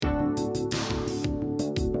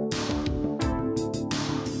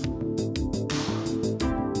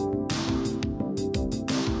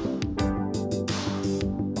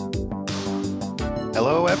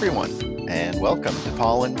everyone, and welcome to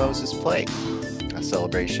Paul and Moses Play, a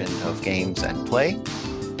celebration of games and play,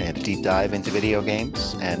 and a deep dive into video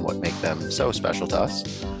games and what make them so special to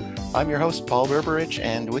us. I'm your host, Paul Berberich,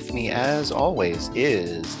 and with me, as always,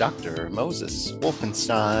 is Dr. Moses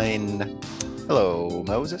Wolfenstein. Hello,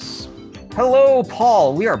 Moses. Hello,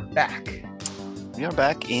 Paul. We are back. We are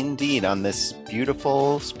back indeed on this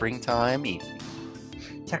beautiful springtime evening.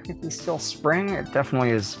 Technically still spring. It definitely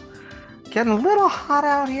is getting a little hot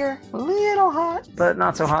out here. A little hot, but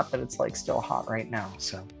not so hot that it's like still hot right now.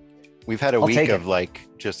 So we've had a week of like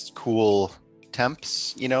just cool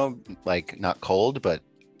temps, like not cold, but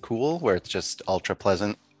cool, where it's just ultra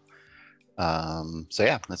pleasant. So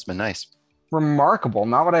yeah, that's been nice. Remarkable.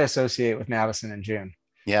 Not what I associate with Madison in June.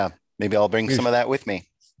 Yeah, maybe I'll bring some of that with me.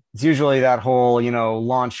 It's usually that whole,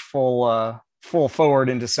 launch full forward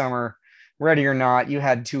into summer. Ready or not, you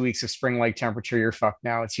had 2 weeks of spring-like temperature. You're fucked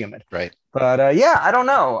now. It's humid. Right. But yeah, I don't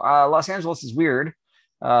know. Los Angeles is weird,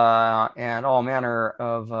 and all manner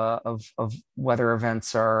of weather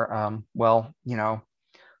events are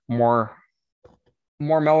more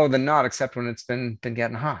mellow than not, except when it's been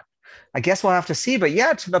getting hot. I guess we'll have to see. But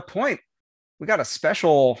yeah, to the point, we got a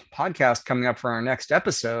special podcast coming up for our next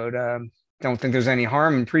episode. Don't think there's any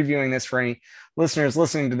harm in previewing this for any listeners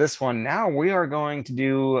listening to this one now. We are going to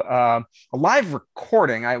do a live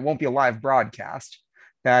recording. It won't be a live broadcast.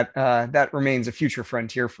 That remains a future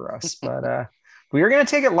frontier for us. But we are going to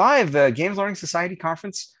take it live. The Games Learning Society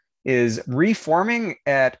Conference is reforming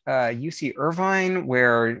at UC Irvine,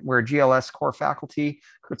 where GLS core faculty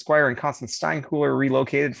Kurt Squire and Constance Steinkuhler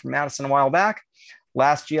relocated from Madison a while back.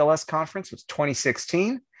 Last GLS conference was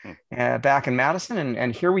 2016. Back in Madison,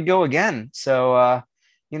 and here we go again. So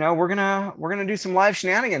we're gonna do some live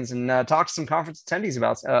shenanigans and talk to some conference attendees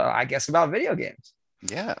about video games.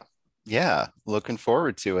 Yeah, looking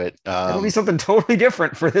forward to it. It'll be something totally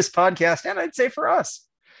different for this podcast, and I'd say for us.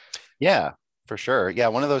 Yeah, for sure. Yeah,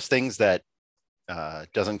 one of those things that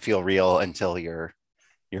doesn't feel real until you're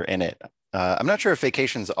in it. I'm not sure if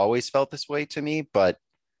vacations always felt this way to me, but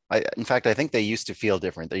I think they used to feel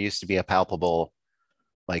different. There used to be a palpable,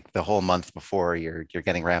 like the whole month before you're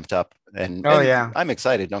getting ramped up, and yeah, I'm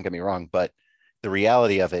excited, don't get me wrong, but the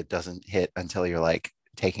reality of it doesn't hit until you're like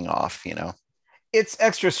taking off. It's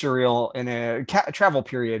extra surreal in a travel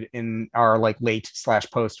period in our like late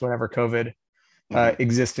 / post whatever COVID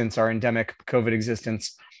existence, our endemic COVID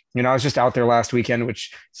existence. I was just out there last weekend,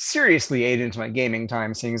 which seriously ate into my gaming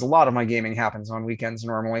time, seeing as a lot of my gaming happens on weekends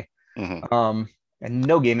normally. And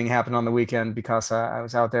no gaming happened on the weekend because I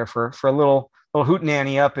was out there for a little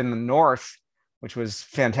hootenanny up in the north, which was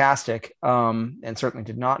fantastic, and certainly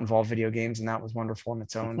did not involve video games, and that was wonderful in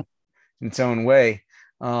its own way.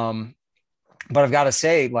 But I've got to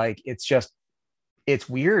say, like, it's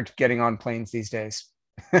weird getting on planes these days.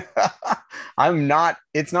 It's not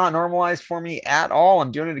normalized for me at all.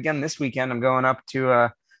 I'm doing it again this weekend. I'm going up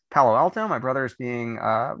to Palo Alto. My brother is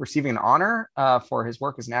receiving an honor for his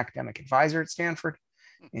work as an academic advisor at Stanford.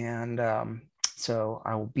 And so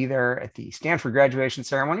I will be there at the Stanford graduation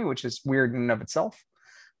ceremony, which is weird in and of itself.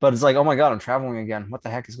 But it's like, oh my God, I'm traveling again. What the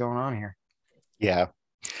heck is going on here? Yeah,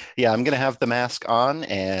 I'm going to have the mask on.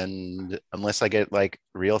 And unless I get like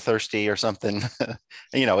real thirsty or something,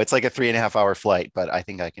 it's like a 3.5 hour flight, but I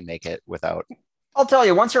think I can make it without. I'll tell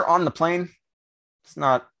you, once you're on the plane, it's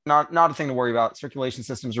not a thing to worry about. Circulation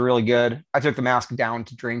systems are really good. I took the mask down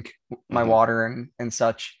to drink my water and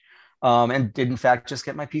such, and did in fact just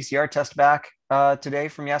get my PCR test back today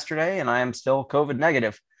from yesterday, and I am still COVID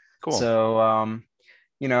negative. Cool. So,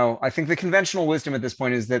 I think the conventional wisdom at this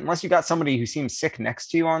point is that unless you got somebody who seems sick next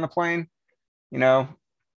to you on the plane, you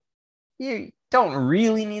don't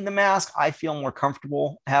really need the mask. I feel more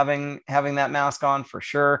comfortable having that mask on for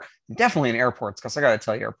sure. Definitely in airports, because I got to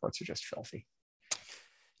tell you, airports are just filthy.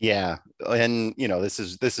 Yeah, and this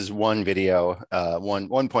is one video,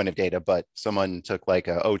 one point of data, but someone took like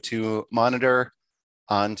a O2 monitor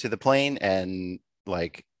onto the plane, and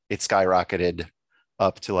like it skyrocketed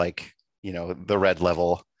up to like the red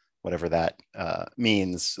level, whatever that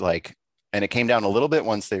means, like, and it came down a little bit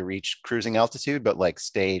once they reached cruising altitude, but like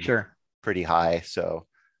stayed pretty high. So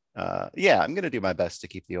yeah, I'm gonna do my best to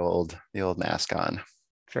keep the old mask on.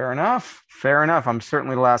 Fair enough. I'm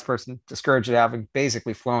certainly the last person discouraged at having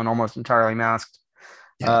basically flown almost entirely masked,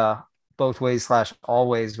 both ways /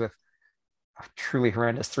 always, with a truly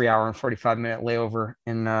horrendous 3 hour and 45-minute layover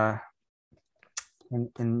in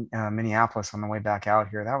Minneapolis on the way back out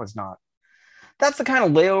here. That's the kind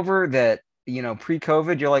of layover that,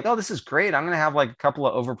 pre-COVID, you're like, oh, this is great. I'm going to have like a couple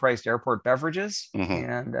of overpriced airport beverages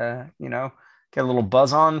and, get a little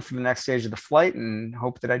buzz on for the next stage of the flight, and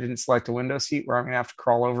hope that I didn't select a window seat where I'm gonna have to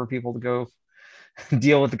crawl over people to go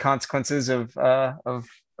deal with the consequences of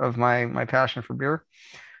my passion for beer.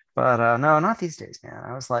 But no, not these days, man.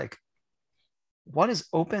 I was like, what is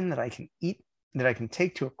open that I can eat, that I can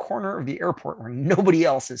take to a corner of the airport where nobody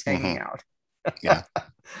else is hanging Mhm. out? Yeah.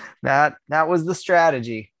 That was the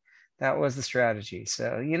strategy. That was the strategy.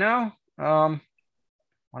 So, want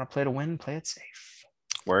to play to win, play it safe.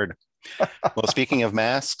 Word. Well, speaking of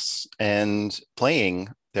masks and playing,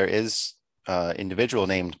 there is individual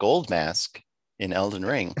named Gold Mask in Elden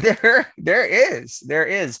Ring. There is.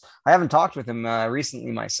 I haven't talked with him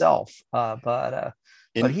recently myself, but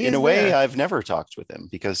he In is a way, there. I've never talked with him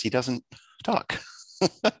because he doesn't talk.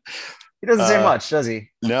 He doesn't say uh, much, does he?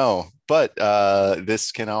 no, but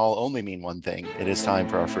this can all only mean one thing. It is time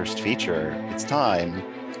for our first feature. It's time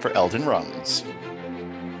for Elden Rungs,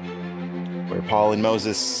 where Paul and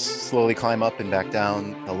Moses slowly climb up and back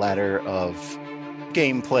down the ladder of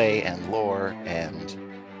gameplay and lore and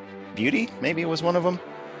beauty. Maybe it was one of them.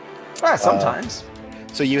 Sometimes.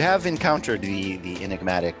 So you have encountered the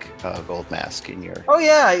enigmatic Gold Mask in your. Oh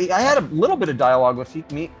yeah, I had a little bit of dialogue with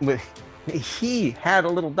me. He had a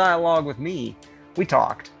little dialogue with me. We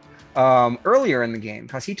talked earlier in the game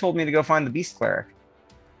because he told me to go find the Beast Cleric.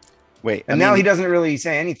 Wait, And now he doesn't really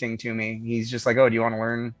say anything to me. He's just like, "Oh, do you want to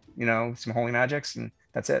learn, some holy magics?" And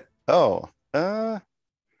that's it. Oh, I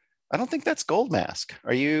don't think that's Gold Mask.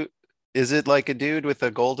 Is it like a dude with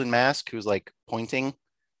a golden mask who's like pointing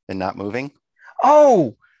and not moving?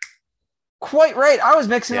 Oh, quite right. I was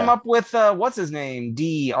mixing him Yeah. up with what's his name,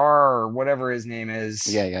 DR, whatever his name is.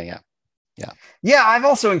 Yeah. Yeah, I've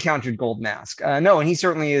also encountered Gold Mask. No, and he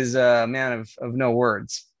certainly is a man of no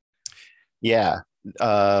words. Yeah.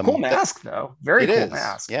 Cool mask, though. Very cool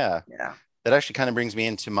mask. Yeah. Yeah. That actually kind of brings me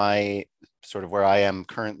into my sort of where I am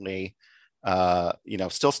currently.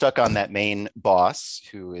 Still stuck on that main boss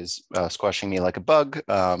who is squashing me like a bug.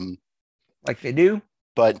 Like they do.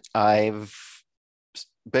 But I've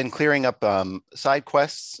been clearing up side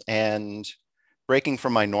quests and breaking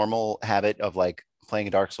from my normal habit of like playing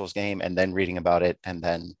a Dark Souls game and then reading about it and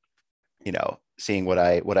then, seeing what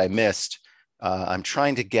I missed. I'm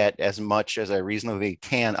trying to get as much as I reasonably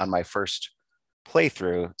can on my first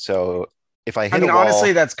playthrough. So if I hit a wall,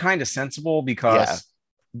 honestly, that's kind of sensible because,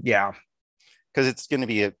 yeah, because it's going to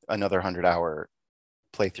be another 100-hour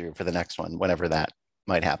playthrough for the next one, whenever that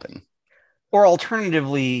might happen. Or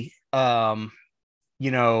alternatively,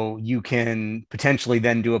 you can potentially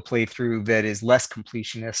then do a playthrough that is less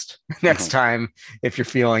completionist next time if you're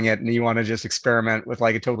feeling it and you want to just experiment with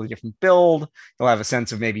like a totally different build. You'll have a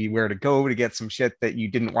sense of maybe where to go to get some shit that you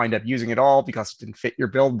didn't wind up using at all because it didn't fit your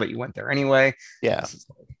build, but you went there anyway. Yeah. This is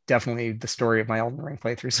definitely the story of my Elden Ring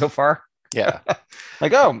playthrough so far. Yeah.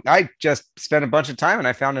 Like, oh, I just spent a bunch of time and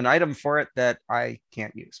I found an item for it that I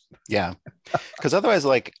can't use. Yeah. Because otherwise,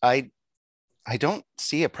 like, I don't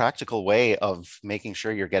see a practical way of making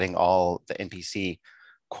sure you're getting all the NPC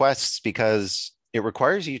quests because it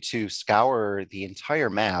requires you to scour the entire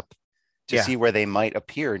map to see where they might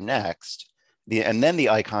appear next. And then the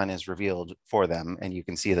icon is revealed for them and you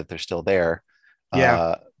can see that they're still there.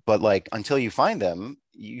 Yeah. But like until you find them,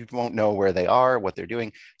 you won't know where they are, what they're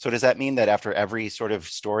doing. So does that mean that after every sort of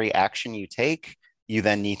story action you take, you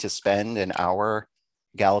then need to spend an hour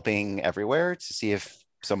galloping everywhere to see if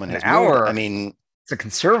someone has moved? I mean, it's a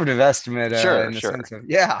conservative estimate. Sure. Sense of,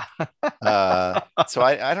 yeah. So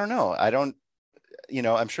I don't know.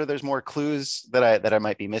 I'm sure there's more clues that I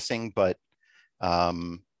might be missing, but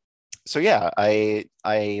so yeah,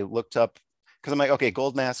 I looked up because I'm like, okay,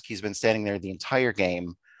 Gold Mask, he's been standing there the entire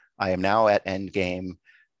game. I am now at end game.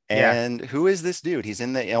 And who is this dude? He's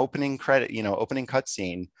in the opening opening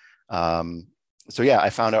cutscene. So yeah, I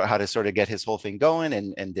found out how to sort of get his whole thing going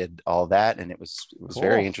and did all that. And it was cool.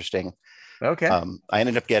 Very interesting. Okay. I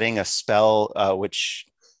ended up getting a spell, which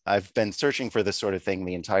I've been searching for this sort of thing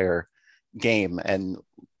the entire game. And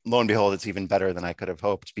lo and behold, it's even better than I could have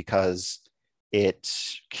hoped because it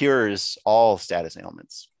cures all status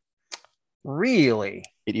ailments. Really?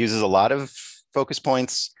 It uses a lot of focus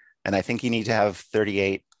points. And I think you need to have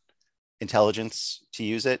 38 intelligence to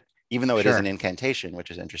use it, even though it is an incantation,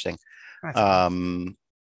 which is interesting. And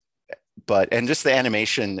just the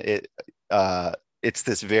animation, it's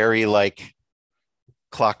this very like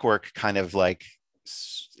clockwork kind of like,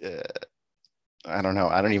 I don't know.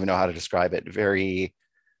 I don't even know how to describe it. Very,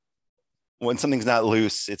 when something's not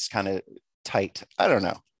loose, it's kind of tight. I don't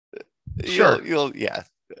know. Sure. You'll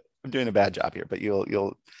I'm doing a bad job here, but you'll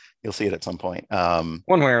see it at some point. One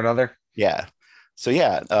way or another. Yeah. So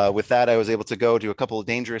yeah, with that, I was able to go to a couple of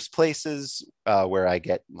dangerous places where I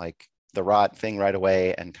get like the rot thing right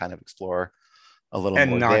away and kind of explore a little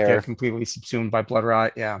And more not there. get completely subsumed by blood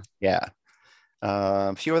rot. Yeah. Yeah.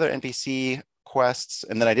 A few other NPC quests,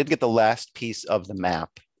 and then I did get the last piece of the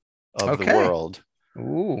map of the world.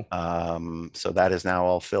 Ooh. So that is now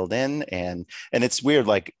all filled in, and it's weird,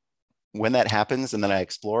 like when that happens and then I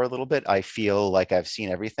explore a little bit, I feel like I've seen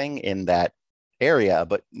everything in that area,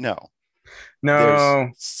 but no,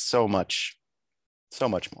 there's so much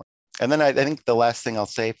more. And then I think the last thing I'll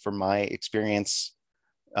say for my experience,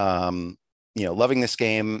 loving this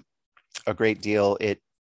game a great deal. It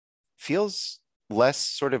feels less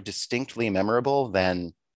sort of distinctly memorable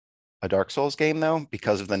than a Dark Souls game, though,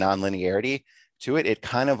 because of the non-linearity to it. It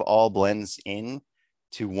kind of all blends in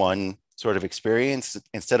to one sort of experience,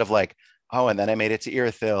 instead of like, oh, and then I made it to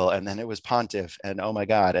Irithyll, and then it was Pontiff, and oh my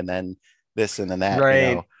God, and then this and then that.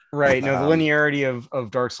 Right. Right. No, the linearity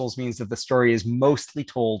of Dark Souls means that the story is mostly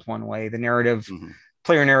told one way. The narrative,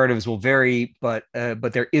 player narratives will vary, but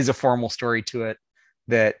there is a formal story to it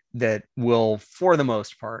that will, for the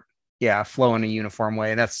most part, flow in a uniform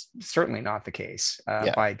way. And that's certainly not the case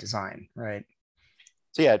by design, right?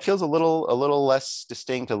 So yeah, it feels a little less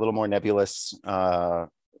distinct, a little more nebulous,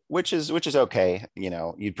 which is okay.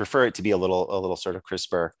 You'd prefer it to be a little sort of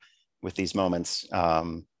crisper with these moments.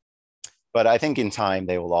 But I think in time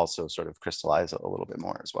they will also sort of crystallize a little bit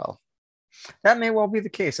more as well. That may well be the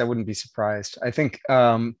case. I wouldn't be surprised. I think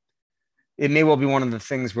it may well be one of the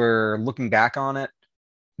things where, looking back on it,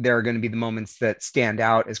 there are going to be the moments that stand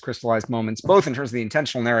out as crystallized moments, both in terms of the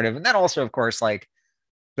intentional narrative, and then also, of course, like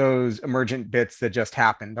those emergent bits that just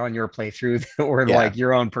happened on your playthrough or like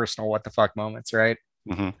your own personal what the fuck moments, right?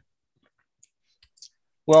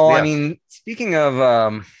 Well, I mean, speaking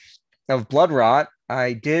of blood rot,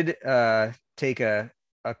 I did take a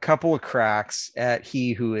couple of cracks at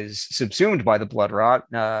he who is subsumed by the blood rot,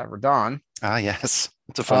 Radahn. Ah, yes.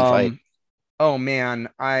 It's a fun fight. Oh man,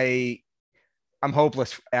 I'm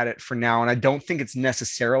hopeless at it for now, and I don't think it's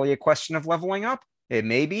necessarily a question of leveling up. It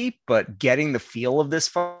may be, but getting the feel of this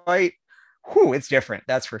fight, it's different.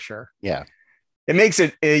 That's for sure. Yeah. It makes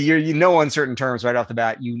it, you know, uncertain terms right off the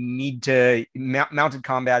bat. You need to, mounted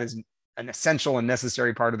combat is an essential and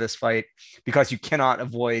necessary part of this fight, because you cannot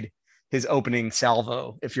avoid his opening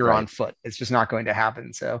salvo if you're on foot. It's just not going to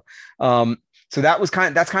happen. So, so that's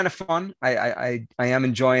kind of fun. I am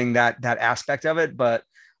enjoying that aspect of it, but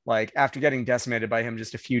like after getting decimated by him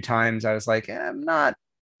just a few times, I was like, I'm not.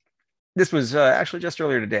 This was actually just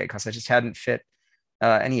earlier today, because I just hadn't fit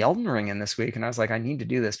any Elden Ring in this week, and I was like, I need to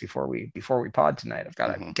do this before we pod tonight. I've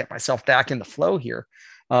got to get myself back in the flow here.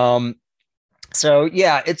 So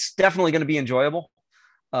yeah, it's definitely going to be enjoyable.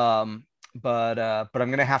 But I'm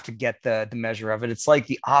going to have to get the measure of it. It's like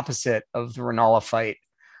the opposite of the Rennala fight,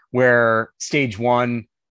 where stage 1,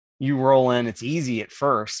 you roll in, it's easy at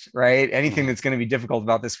first, right? Anything that's going to be difficult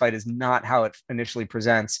about this fight is not how it initially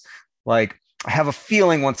presents. Like, I have a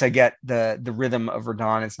feeling once I get the rhythm of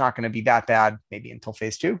Radahn, it's not going to be that bad, maybe until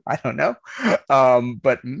phase 2. I don't know.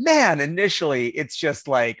 But man, initially it's just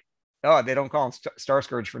like, oh, they don't call him Star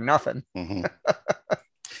Scourge for nothing.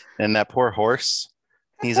 And that poor horse.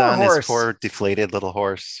 He's on his poor deflated little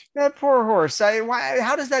horse. That poor horse.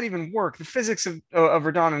 How does that even work? The physics of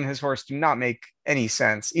Radahn and his horse do not make any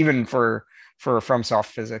sense, even for FromSoft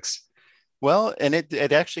physics. Well, and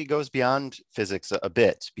it actually goes beyond physics a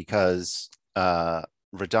bit, because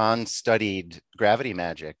Radahn studied gravity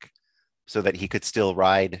magic so that he could still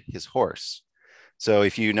ride his horse. So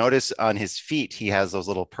if you notice on his feet, he has those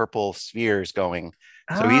little purple spheres going.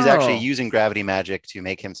 So he's actually using gravity magic to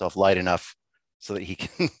make himself light enough so that he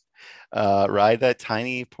can ride that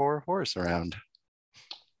tiny poor horse around.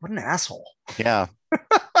 What an asshole. Yeah.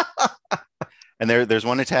 And there's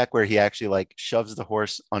one attack where he actually like shoves the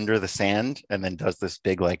horse under the sand and then does this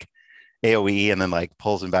big like AoE and then like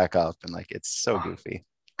pulls him back up, and like it's so goofy.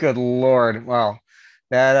 Good Lord. Well,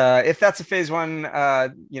 that if that's a phase 1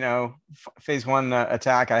 phase 1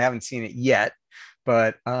 attack, I haven't seen it yet,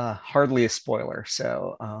 but hardly a spoiler.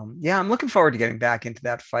 So yeah, I'm looking forward to getting back into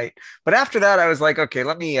that fight. But after that, I was like, okay,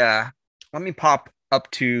 let me pop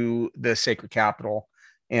up to the Sacred Capital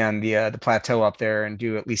and the plateau up there and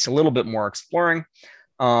do at least a little bit more exploring.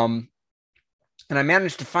 And I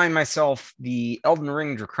managed to find myself the Elden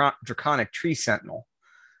Ring Draconic Tree Sentinel.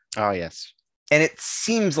 Oh yes. And it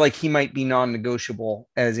seems like he might be non-negotiable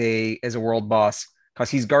as a world boss, because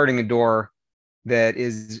he's guarding a door that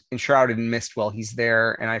is enshrouded in mist while he's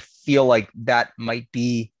there. And I feel like that might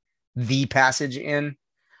be the passage in.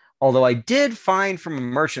 Although I did find from a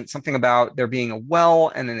merchant something about there being a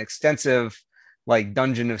well and an extensive like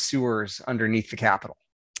dungeon of sewers underneath the capital.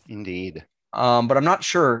 Indeed. But I'm not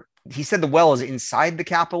sure he said the well is inside the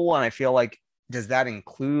Capitol, and I feel like, does that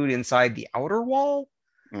include inside the outer wall?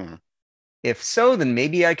 Mm. If so, then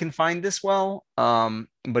maybe I can find this well.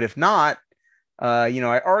 But if not, I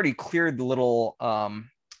already cleared the little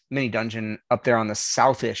mini dungeon up there on the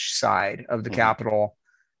southish side of the Capitol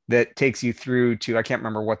that takes you through to, I can't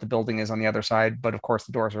remember what the building is on the other side, but of course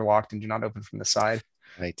the doors are locked and do not open from the side.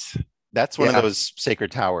 Right. That's one of those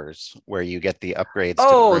sacred towers where you get the upgrades to the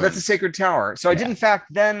Oh, runes. that's a sacred tower. So I did, in fact,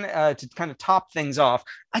 then to kind of top things off,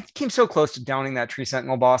 I came so close to downing that tree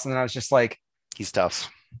sentinel boss, and then I was just like, he's tough.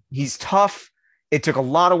 He's tough. It took a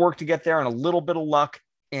lot of work to get there and a little bit of luck.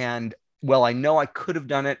 And well, I know I could have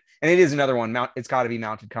done it. And it is another one. It's got to be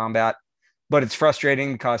mounted combat, but it's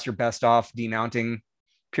frustrating because you're best off demounting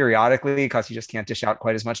periodically because you just can't dish out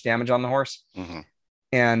quite as much damage on the horse.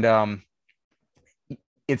 And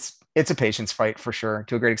it's a patience fight for sure,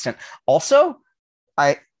 to a great extent. Also,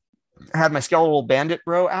 I had my skeletal bandit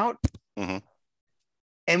bro out, and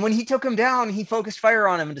when he took him down, he focused fire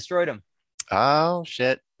on him and destroyed him. Oh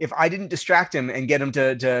shit. If I didn't distract him and get him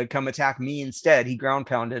to come attack me instead, he ground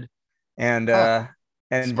pounded and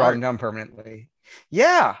brought him down permanently.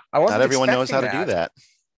 Yeah, I wasn't. Not everyone knows how to do that.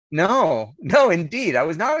 No, indeed. I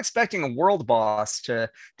was not expecting a world boss to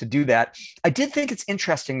do that. I did think it's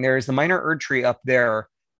interesting. There is the minor Erd tree up there,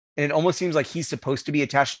 and it almost seems like he's supposed to be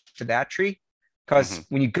attached to that tree, because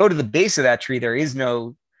when you go to the base of that tree, there is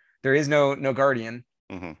no guardian,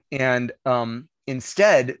 and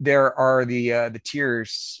instead there are the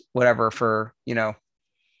tiers, whatever, for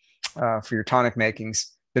for your tonic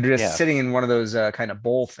makings that are just sitting in one of those kind of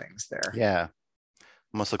bowl things there. Yeah,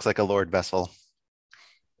 almost looks like a Lord vessel.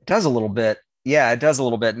 It does a little bit. Yeah, it does a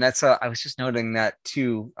little bit. And that's I was just noting that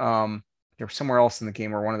too. There was somewhere else in the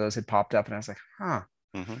game where one of those had popped up, and I was like,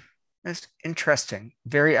 that's interesting.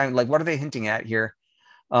 Very, I'm like, what are they hinting at here?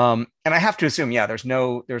 And I have to assume, there's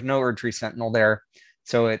no Erd Tree Sentinel there.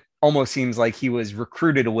 So it almost seems like he was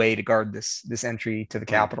recruited away to guard this entry to the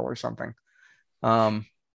Capitol or something. And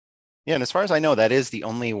as far as I know, that is the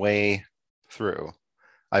only way through.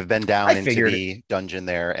 I've been down into the dungeon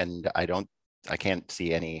there, and I can't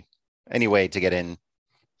see any way to get in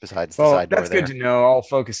besides the side door. That's good to know. I'll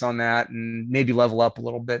focus on that and maybe level up a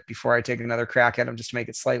little bit before I take another crack at him, just to make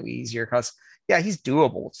it slightly easier, because he's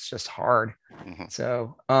doable. It's just hard.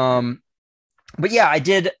 So but I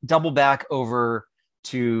did double back over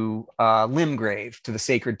to Limgrave, to the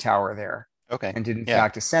sacred tower there. And did in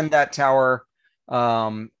fact ascend that tower,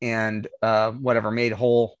 and made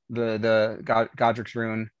whole the Godric's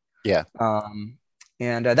rune.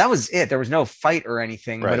 And that was it. There was no fight or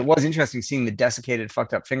anything, but it was interesting seeing the desiccated,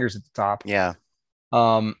 fucked up fingers at the top.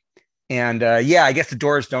 I guess the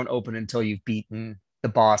doors don't open until you've beaten the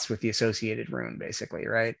boss with the associated rune, basically,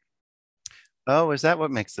 right? Oh, is that what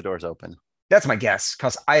makes the doors open? That's my guess,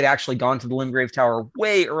 because I had actually gone to the Limgrave Tower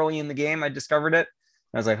way early in the game. I discovered it.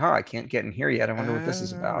 I was like, I can't get in here yet. I wonder what this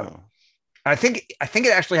is about. I think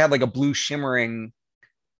it actually had like a blue shimmering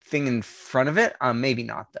thing in front of it. Maybe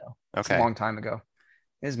not, though. It's a long time ago.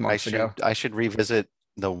 Months ago. I should revisit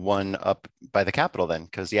the one up by the Capitol then,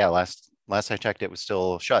 because last I checked, it was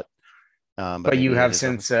still shut. But you have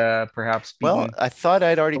since perhaps beaten. Well, I thought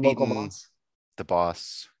I'd already beaten the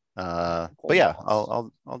boss. But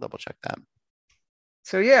I'll double check that.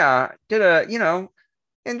 So did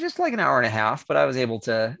in just like an hour and a half, but I was able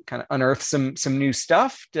to kind of unearth some new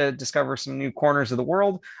stuff, to discover some new corners of the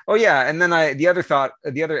world. And then the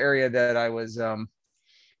other area that I was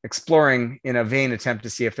exploring in a vain attempt to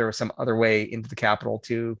see if there was some other way into the Capitol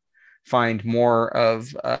to find more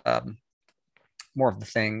of the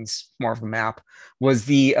things, more of the map, was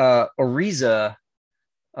the Ariza's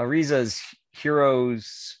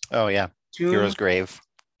Heroes. Tomb.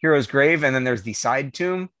 Hero's Grave, and then there's the side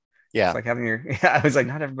tomb. It's like having I was like,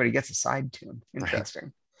 not everybody gets a side tomb.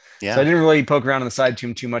 Interesting. So I didn't really poke around in the side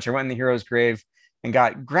tomb too much. I went in the Hero's Grave and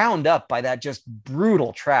got ground up by that just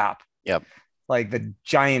brutal trap. Like the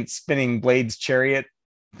giant spinning blades chariot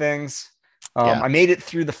things. I made it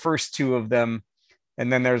through the first two of them,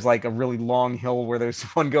 and then there's like a really long hill where there's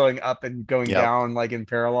one going up and going down, like in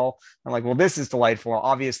parallel. I'm like, well, this is delightful.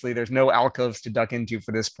 Obviously, there's no alcoves to duck into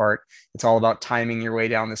for this part. It's all about timing your way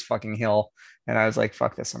down this fucking hill. And I was like,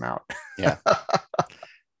 fuck this, I'm out.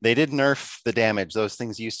 They did nerf the damage. Those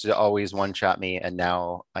things used to always one-shot me, and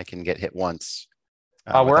now I can get hit once.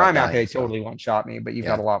 Where I'm at, they totally one-shot me, but you've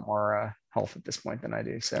got a lot more health at this point than I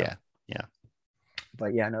do. So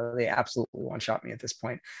but no, they absolutely one-shot me at this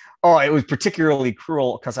point. It was particularly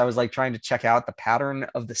cruel because I was like trying to check out the pattern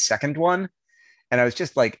of the second one, and I was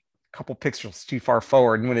just like couple pixels too far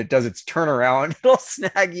forward, and when it does its turnaround, it'll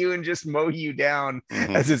snag you and just mow you down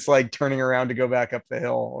as it's like turning around to go back up the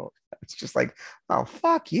hill. It's just like, oh,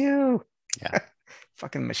 fuck you. Yeah.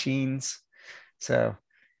 Fucking machines. So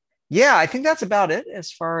yeah, I think that's about it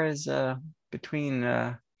as far as between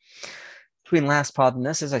last pod and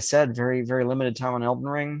this. As I said, very, very limited time on Elden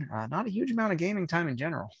Ring. Not a huge amount of gaming time in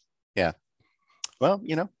general. Yeah. Well,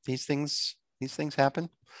 these things happen.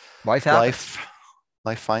 Life happens.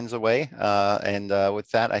 Life finds a way. And with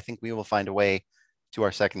that, I think we will find a way to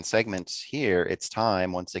our second segment here. It's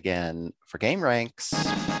time once again for Game Ranks.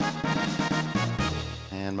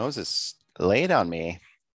 And Moses, lay it on me.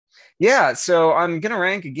 Yeah, so I'm gonna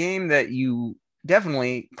rank a game that you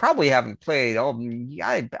definitely probably haven't played.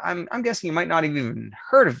 I'm guessing you might not have even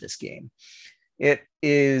heard of this game. It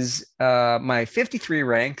is my 53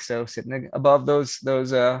 rank, so sitting above those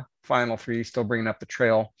final three, still bringing up the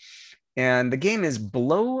trail. And the game is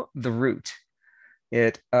Below the Root.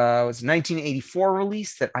 It was a 1984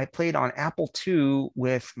 release that I played on Apple II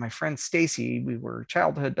with my friend Stacy. We were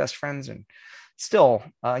childhood best friends, and still,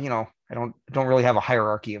 I don't really have a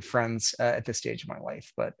hierarchy of friends at this stage of my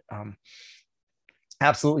life, but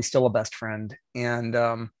absolutely still a best friend.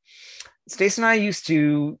 And Stacy and I used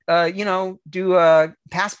to, do a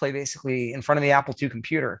pass play basically in front of the Apple II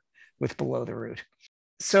computer with Below the Root.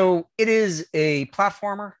 So it is a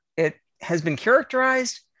platformer. It has been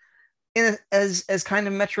characterized as kind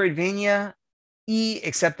of Metroidvania-y,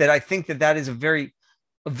 except that I think that is a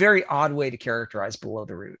very odd way to characterize Below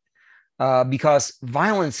the Root, because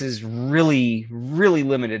violence is really, really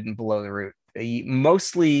limited in Below the Root.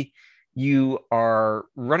 Mostly you are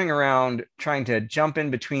running around trying to jump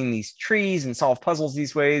in between these trees and solve puzzles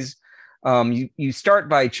these ways. You start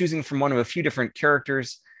by choosing from one of a few different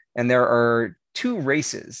characters, and there are two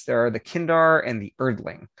races. There are the Kindar and the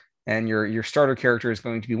Erdling, and your starter character is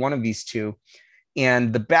going to be one of these two.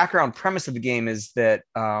 And the background premise of the game is that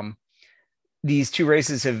these two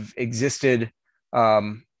races have existed,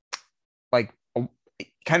 like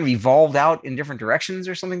kind of evolved out in different directions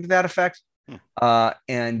or something to that effect.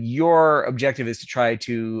 And your objective is to try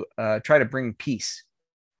to bring peace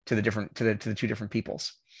to the two different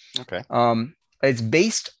peoples. Okay. It's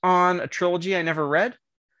based on a trilogy I never read.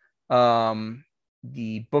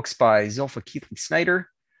 The books by Zilpha Keithley Snyder.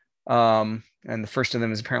 And the first of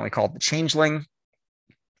them is apparently called The Changeling.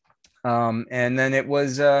 And then it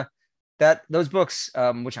was those books,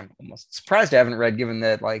 which I'm almost surprised I haven't read, given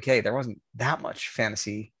that, like, hey, there wasn't that much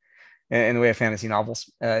fantasy in the way of fantasy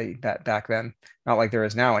novels back then. Not like there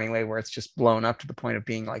is now anyway, where it's just blown up to the point of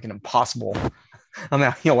being like an impossible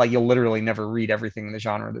amount. You'll literally never read everything in the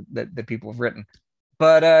genre that people have written.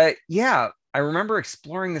 But yeah, I remember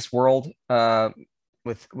exploring this world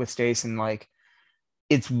with Stace, and like,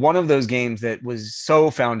 it's one of those games that was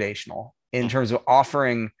so foundational in terms of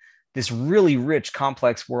offering this really rich,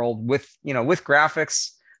 complex world with graphics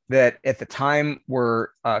that at the time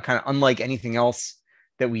were kind of unlike anything else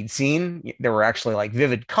that we'd seen. There were actually like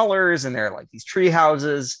vivid colors, and there are like these tree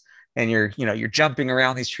houses, and you're jumping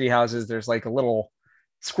around these tree houses. There's like a little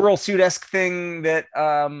squirrel suit-esque thing that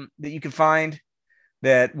you can find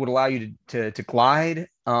that would allow you to glide,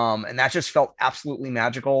 and that just felt absolutely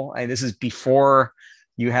magical. And this is before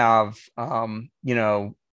you have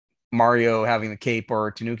Mario having the cape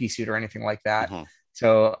or Tanuki suit or anything like that. Mm-hmm.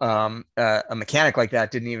 So a mechanic like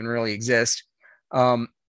that didn't even really exist.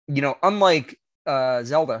 Unlike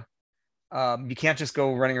Zelda, you can't just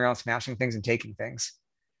go running around smashing things and taking things,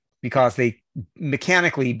 because they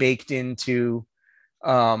mechanically baked into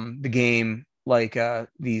the game like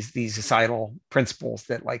these societal principles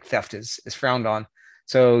that like theft is frowned on.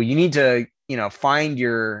 So you need to find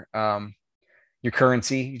your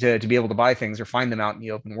currency to be able to buy things, or find them out in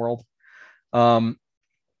the open world. I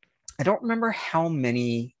don't remember how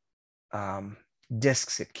many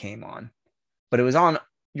discs it came on, but it was on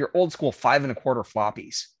your old school 5 1/4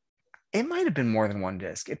 floppies. It might have been more than one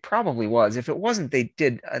disc. It probably was. If it wasn't, they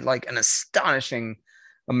did like an astonishing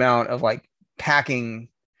amount of like packing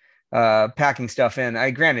stuff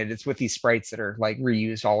in. Granted, it's with these sprites that are like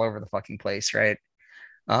reused all over the fucking place, right?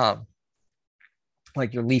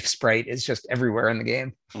 Like your leaf sprite is just everywhere in the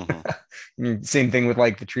game. Mm-hmm. Same thing with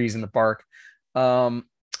like the trees and the bark.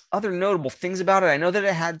 Other notable things about it, I know that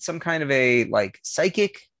it had some kind of a like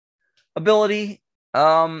psychic ability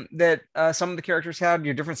that some of the characters had.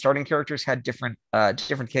 Your different starting characters had different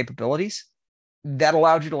capabilities that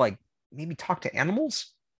allowed you to like maybe talk to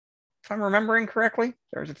animals, if I'm remembering correctly.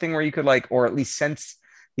 There's a thing where you could like, or at least sense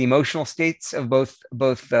the emotional states of both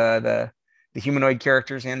the humanoid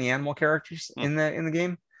characters and the animal characters in the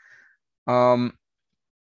game. And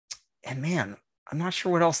man, I'm not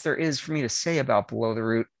sure what else there is for me to say about Below the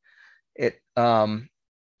Root. It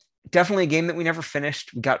definitely a game that we never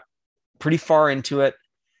finished. We got pretty far into it.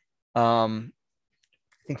 I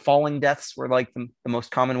think falling deaths were like the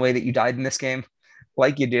most common way that you died in this game,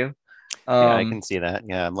 like you do. Yeah, I can see that.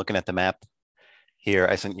 Yeah, I'm looking at the map here.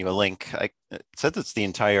 I sent you a link. It says it's the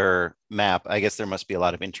entire map. I guess there must be a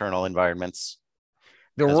lot of internal environments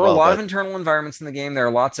There as were a well, lot of but internal environments in the game. There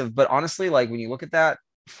are lots of, but honestly, like when you look at that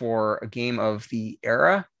for a game of the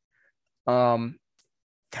era, um,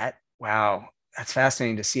 that wow, that's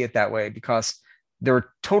fascinating to see it that way because there are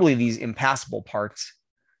totally these impassable parts.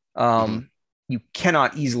 mhm. You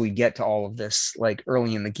cannot easily get to all of this like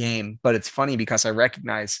early in the game, but it's funny because I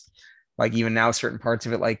recognize like even now certain parts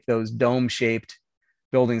of it, like those dome shaped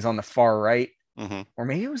buildings on the far right, Mhm. or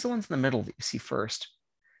maybe it was the ones in the middle that you see first.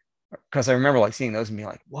 Because I remember like seeing those and being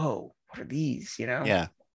like, whoa, what are these? You know, Yeah.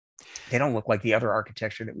 they don't look like the other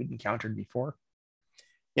architecture that we'd encountered before.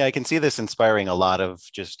 Yeah, I can see this inspiring a lot of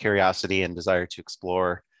just curiosity and desire to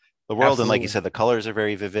explore the world. And like you Absolutely. said, the colors are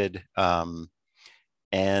very vivid.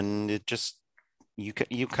 And it just you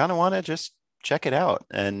kind of want to just check it out.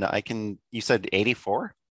 And you said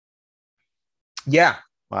 84? Yeah.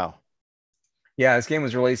 Wow. Yeah. This game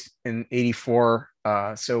was released in 84.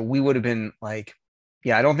 So we would have been like,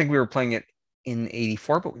 yeah, I don't think we were playing it in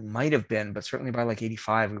 84, but we might have been, but certainly by like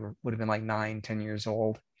 85, would have been like 9, 10 years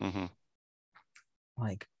old. Hmm.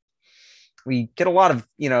 Like we get a lot of,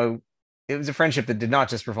 it was a friendship that did not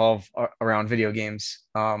just revolve around video games.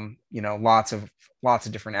 Lots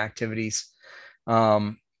of different activities.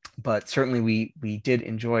 Um, but certainly we did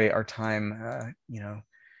enjoy our time,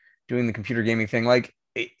 doing the computer gaming thing. Like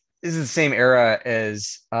this is the same era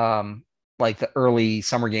as like the early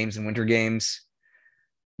summer games and winter games,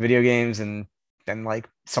 video games, and then like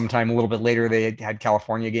sometime a little bit later they had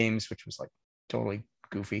California games, which was like totally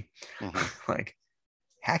goofy. Hmm. Like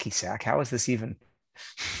hacky sack. How is this even?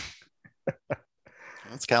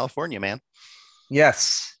 It's California, man.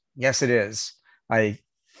 Yes, yes, it is. I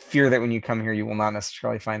fear that when you come here, you will not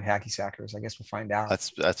necessarily find hacky sackers. I guess we'll find out.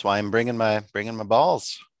 That's why I'm bringing my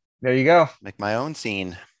balls. There you go. Make my own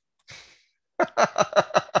scene.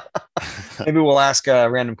 Maybe we'll ask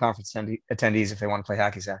random conference attendees if they want to play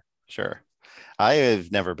hacky sack. Sure. I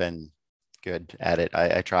have never been good at it.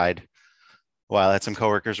 I tried while I had some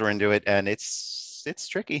coworkers were into it, and it's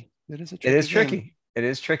tricky. It is a It tricky is game. tricky. It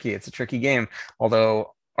is tricky. It's a tricky game.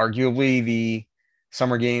 Although arguably the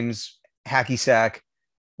summer games hacky sack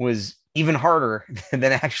was even harder than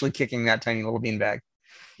actually kicking that tiny little beanbag.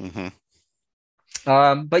 Hmm.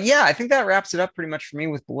 But yeah, I think that wraps it up pretty much for me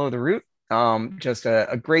with Below the Root. Just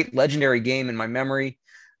a great legendary game in my memory.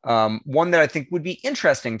 One that I think would be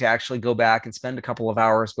interesting to actually go back and spend a couple of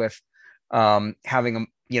hours with, having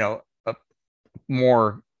a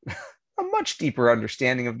more a much deeper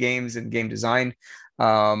understanding of games and game design.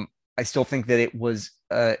 I still think that it was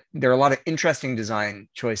there are a lot of interesting design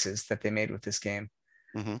choices that they made with this game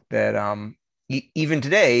Hmm. that even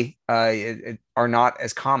today are not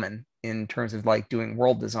as common in terms of like doing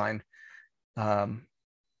world design. Um,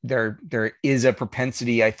 there is a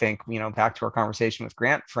propensity, I think, back to our conversation with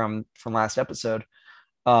Grant from last episode,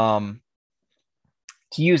 um,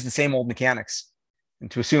 to use the same old mechanics and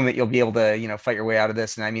to assume that you'll be able to fight your way out of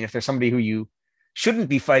this. And I mean, if there's somebody who you shouldn't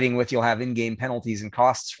be fighting with, you'll have in-game penalties and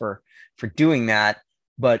costs for doing that.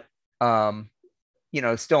 But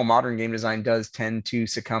still modern game design does tend to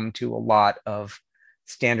succumb to a lot of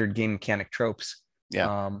standard game mechanic tropes.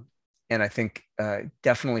 Yeah. Um, and I think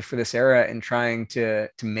definitely for this era and trying to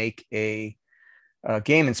make a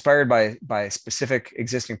game inspired by a specific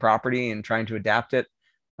existing property and trying to adapt it,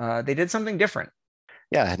 they did something different.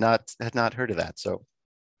 Yeah, had not heard of that. So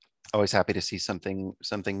always happy to see something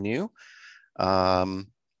new. Um,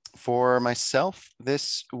 for myself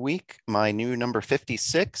this week, my new number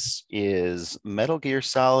 56 is Metal Gear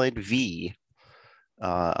Solid V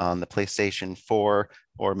on the PlayStation 4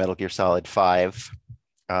 or Metal Gear Solid 5.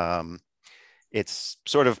 Um, it's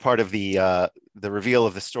sort of part of the reveal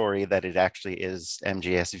of the story that it actually is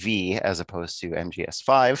MGS-V as opposed to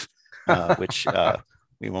MGS-5, which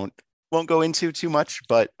we won't go into too much.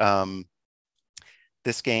 But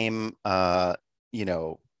this game,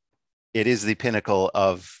 it is the pinnacle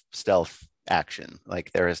of stealth action.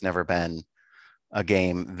 Like there has never been a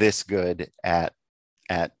game this good at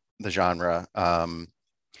the genre.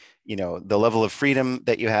 The level of freedom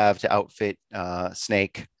that you have to outfit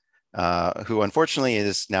Snake, who unfortunately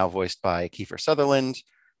is now voiced by Kiefer Sutherland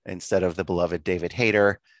instead of the beloved David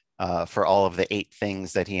Hayter, for all of the 8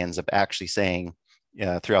 things that he ends up actually saying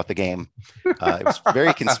throughout the game. It was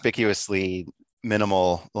very conspicuously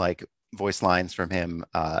minimal, like voice lines from him,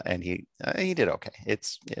 and he did okay.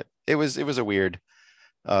 It was a weird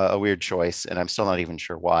choice, and I'm still not even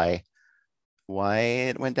sure why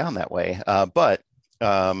it went down that way. But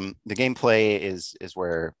the gameplay is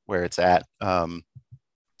where it's at.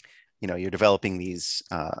 You're developing these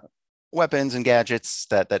weapons and gadgets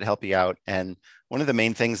that help you out, and one of the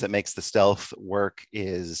main things that makes the stealth work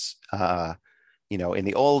is in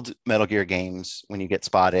the old Metal Gear games, when you get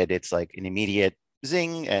spotted, it's like an immediate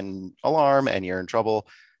zing and alarm, and you're in trouble.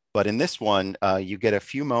 But in this one, you get a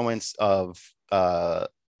few moments of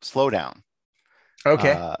slowdown.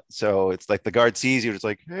 Okay. So it's like the guard sees you, it's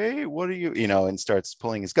like, hey, what are you, and starts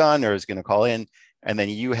pulling his gun or is going to call in. And then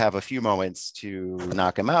you have a few moments to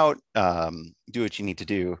knock him out, do what you need to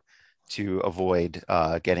do to avoid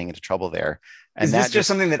getting into trouble there. And Is this just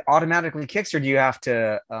something that automatically kicks, or do you have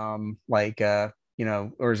to or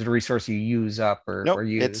is it a resource you use up nope, or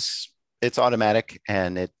use? it's automatic,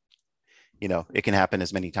 and it can happen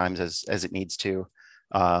as many times as it needs to.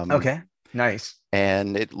 Okay, nice.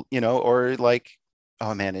 And or like,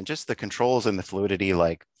 oh man, and just the controls and the fluidity,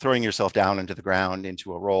 like throwing yourself down into the ground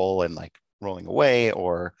into a roll and like rolling away,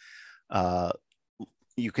 or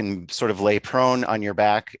you can sort of lay prone on your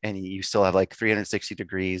back and you still have like 360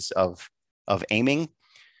 degrees of aiming,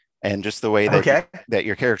 and just the way that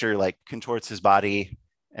your character like contorts his body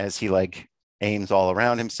as he like aims all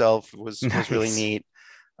around himself was really neat.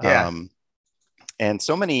 Yeah. And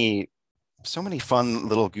so many fun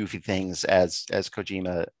little goofy things as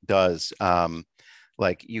Kojima does.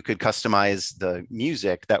 Like you could customize the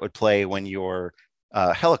music that would play when your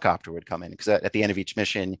helicopter would come in, because at the end of each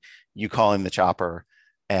mission, you call in the chopper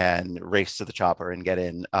and race to the chopper and get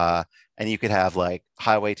in. And you could have like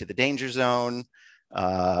Highway to the Danger Zone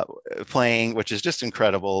playing, which is just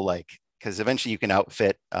incredible. Like, because eventually you can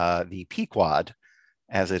outfit the Pequod,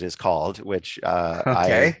 as it is called, which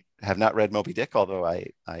I have not read Moby Dick, although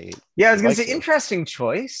I was going to say interesting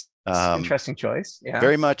choice. Interesting choice. Yeah,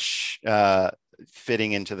 very much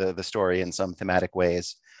fitting into the story in some thematic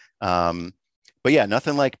ways. But yeah,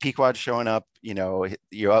 nothing like Pequod showing up.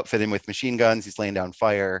 You outfit him with machine guns. He's laying down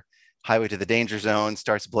fire. Highway to the Danger Zone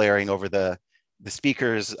starts blaring over the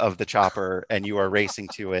speakers of the chopper, and you are racing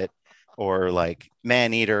to it. Or like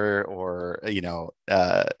Maneater, or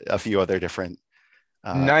a few other different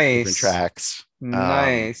different tracks.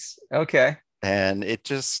 Nice. Okay. And it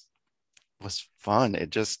just was fun. It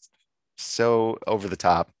just so over the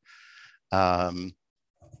top. The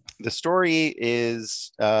story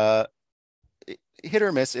is hit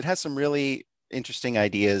or miss. It has some really interesting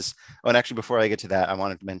ideas. Oh, and actually, before I get to that, I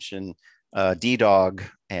wanted to mention D-Dog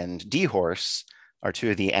and D-Horse are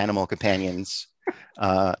two of the animal companions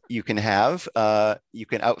you can have. You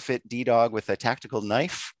can outfit D-Dog with a tactical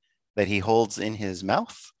knife that he holds in his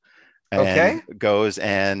mouth and goes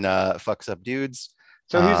and fucks up dudes.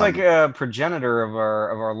 So he's like a progenitor of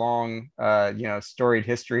our long, storied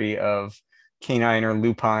history of canine or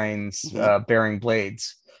lupines bearing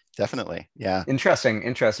blades. Definitely, yeah.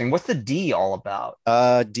 Interesting. What's the D all about?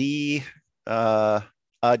 Diamond,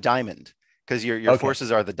 because your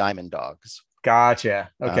forces are the diamond dogs.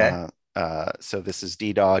 Gotcha. Okay. So this is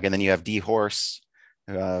D-Dog, and then you have D-Horse,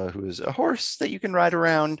 who is a horse that you can ride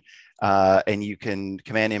around, and you can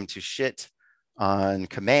command him to shit on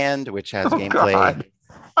command, which has gameplay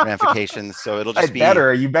ramifications. So it'll just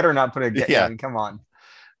you better not put it. Yeah, come on.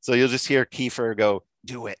 So you'll just hear Kiefer go,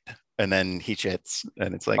 "Do it," and then he shits,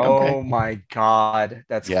 and it's like, oh my god,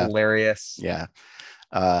 that's hilarious. Yeah.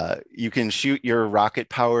 You can shoot your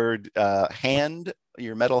rocket-powered hand,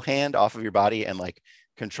 your metal hand, off of your body and like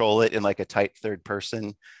control it in like a tight third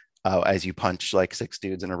person as you punch like 6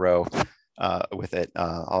 dudes in a row with it.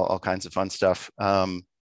 All kinds of fun stuff. But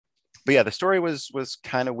yeah, the story was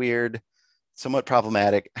kind of weird, somewhat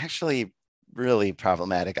problematic. Actually, really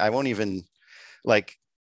problematic. I won't even like.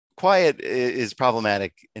 Quiet is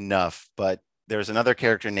problematic enough, but there's another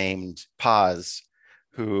character named Paz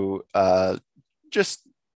who just,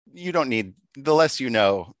 you don't need, the less you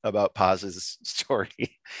know about Paz's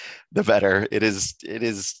story, the better. It is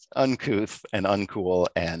uncouth and uncool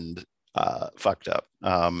and fucked up.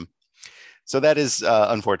 So that is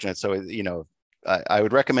unfortunate. So I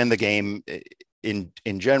would recommend the game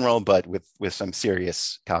in general, but with some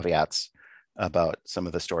serious caveats about some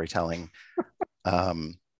of the storytelling.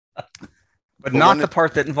 But not the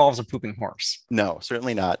part that involves a pooping horse. No,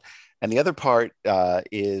 certainly not. And the other part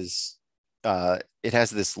is it has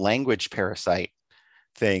this language parasite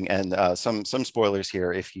thing, and some spoilers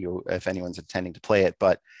here if anyone's intending to play it.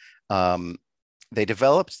 But they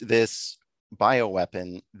developed this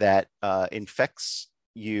bioweapon that infects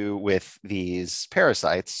you with these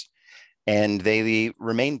parasites, and they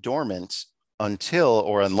remain dormant until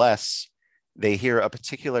or unless they hear a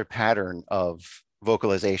particular pattern of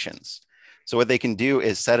vocalizations. So what they can do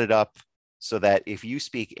is set it up so that if you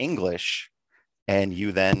speak English and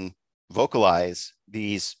you then vocalize,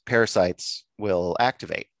 these parasites will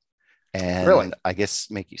activate and Really? I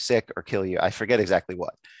guess make you sick or kill you. I forget exactly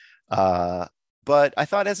what. But I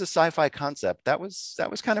thought as a sci-fi concept, that was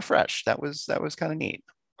kind of fresh. That was kind of neat.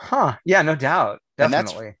 Huh. Yeah, no doubt. And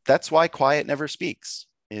Definitely. that's why Quiet never speaks,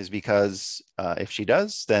 is because if she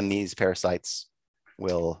does, then these parasites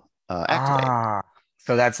will activate. Ah,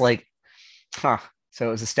 so that's like, huh. So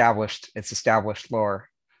it was established. It's established lore.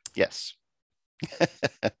 Yes.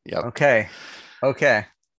 Yep. Okay. Okay.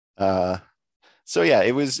 Uh, so yeah,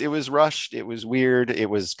 it was rushed. It was weird. It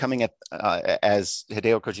was coming at as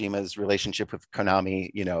Hideo Kojima's relationship with Konami,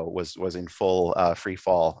 was in full free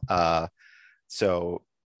fall. So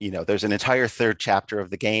there's an entire third chapter of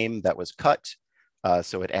the game that was cut,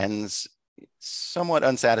 so it ends somewhat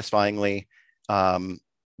unsatisfyingly.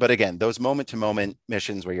 But again, those moment-to-moment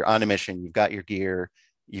missions where you're on a mission, you've got your gear,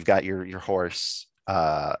 you've got your horse.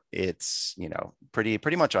 It's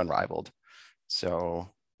pretty much unrivaled. So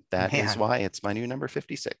that is Man. why it's my new number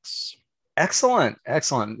 56. Excellent.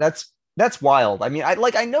 Excellent. That's wild. I mean,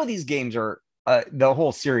 I know these games are the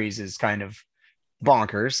whole series is kind of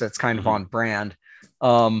bonkers. That's kind of Mhm. on brand.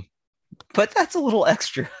 Um, but that's a little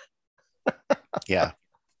extra. Yeah,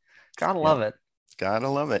 Gotta yeah, love it. gotta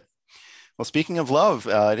love it. Well, speaking of love,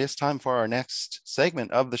 it is time for our next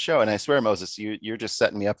segment of the show. And I swear, Moses, you're just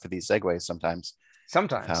setting me up for these segues sometimes, with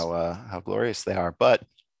Sometimes. how glorious they are. But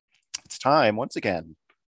it's time once again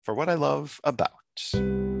for what I love about.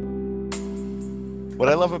 What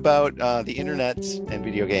I love about the internet and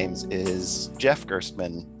video games is Jeff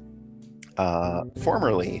Gerstmann,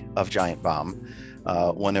 formerly of Giant Bomb,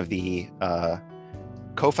 one of the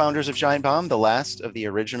co-founders of Giant Bomb, the last of the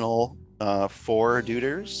original 4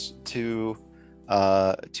 duders to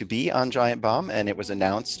be on Giant Bomb, and it was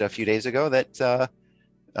announced a few days ago that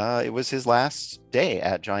it was his last day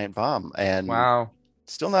at Giant Bomb, and Wow.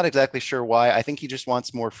 still not exactly sure why. I think he just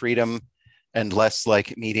wants more freedom and less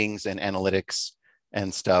like meetings and analytics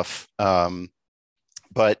and stuff.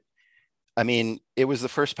 But I mean, it was the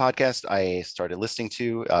first podcast I started listening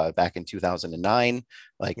to back in 2009.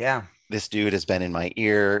 Like, Yeah. this dude has been in my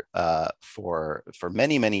ear for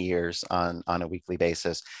many years on a weekly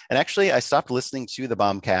basis. And actually, I stopped listening to the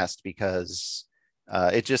Bombcast because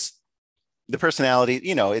it just, the personality,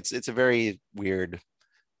 it's a very weird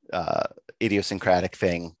idiosyncratic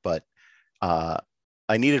thing, but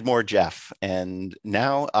I needed more Jeff, and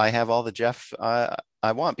now I have all the Jeff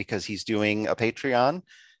I want, because he's doing a Patreon,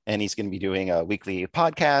 and he's going to be doing a weekly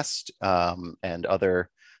podcast and other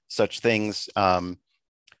such things.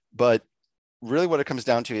 But really what it comes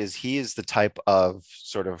down to is he is the type of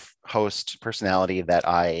sort of host personality that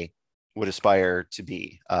I would aspire to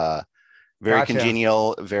be. Very Gotcha.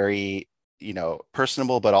 congenial, very,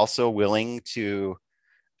 personable, but also willing to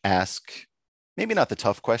ask maybe not the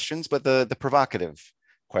tough questions, but the provocative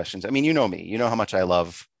questions. I mean, you know me, you know how much I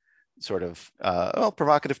love sort of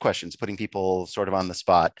provocative questions, putting people sort of on the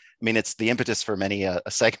spot. I mean, it's the impetus for many a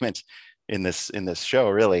segment in this show,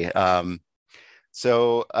 really.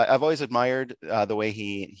 So I've always admired the way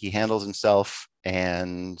he handles himself,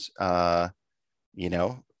 and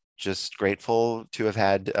just grateful to have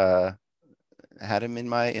had him in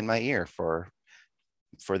my ear for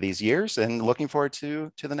these years, and looking forward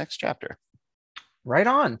to the next chapter. Right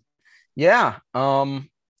on. Yeah.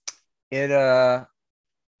 It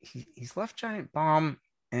he's left Giant Bomb,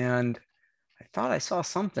 and I thought I saw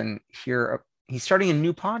something here. He's starting a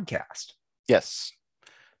new podcast. Yes.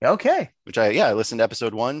 Okay. Which I listened to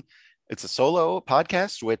episode 1. It's a solo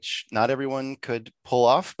podcast, which not everyone could pull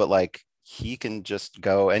off, but like he can just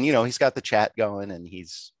go, and he's got the chat going, and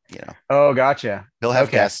he's Oh, gotcha. he'll have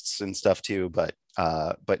Okay. guests and stuff too, but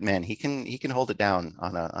man, he can hold it down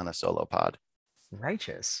on a solo pod.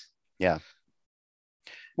 Righteous. Yeah.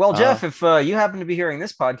 Well, Jeff, if you happen to be hearing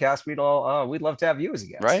this podcast, we'd love to have you as a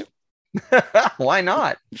guest. Right. Why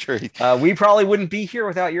not? Sure. We probably wouldn't be here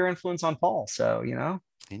without your influence on Paul. So,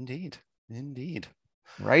 Indeed.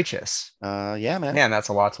 righteous. Yeah, man. Man, that's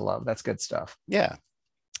a lot to love. That's good stuff. Yeah.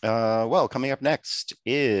 Well, coming up next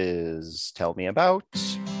is Tell Me About.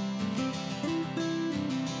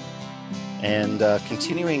 And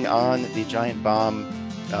continuing on the Giant Bomb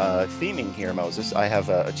theming here, Moses, I have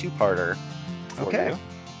a two-parter for Okay.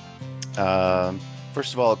 you.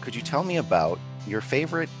 First of all, could you tell me about your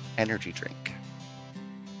favorite energy drink?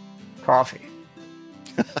 Coffee.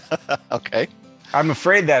 Okay. I'm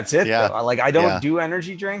afraid that's it, Yeah. though. I don't Yeah. do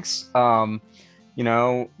energy drinks. you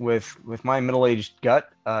know, with my middle-aged gut,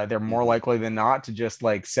 they're more Hmm. likely than not to just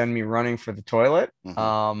like send me running for the toilet.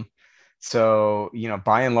 Hmm. So, you know,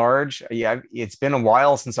 by and large, yeah, it's been a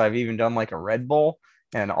while since I've even done like a Red Bull,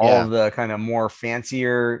 and all Yeah. of the kind of more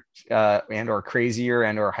fancier and or crazier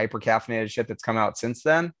and or hyper caffeinated shit that's come out since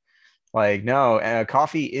then. Like, no,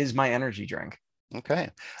 coffee is my energy drink. Okay.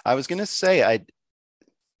 I was gonna say,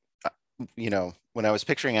 when I was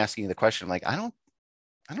picturing asking you the question, like, I don't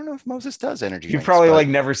know if Moses does energy You've drinks, probably but like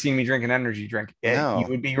never seen me drink an energy drink. You no.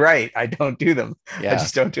 would be right. I don't do them. I Yeah.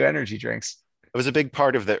 just don't do energy drinks. It was a big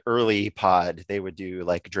part of the early pod. They would do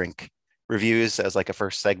like drink reviews as like a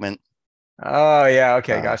first segment. Oh yeah,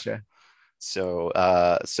 okay, Uh, gotcha.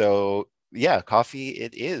 so yeah, coffee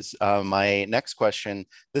it is. My next question,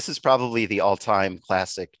 this is probably the all-time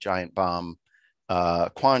classic Giant Bomb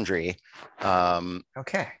quandary. Um,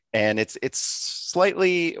 Okay. and it's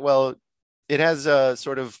slightly, well, it has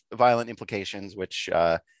sort of violent implications, which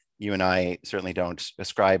you and I certainly don't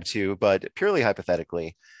ascribe to, but purely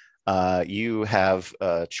hypothetically, you have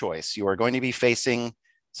a choice. You are going to be facing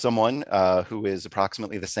someone who is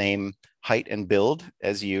approximately the same height and build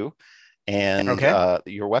as you, and Okay.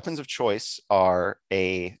 your weapons of choice are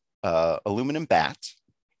a aluminum bat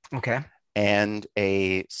Okay. and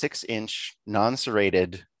a 6-inch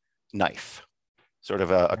non-serrated knife, sort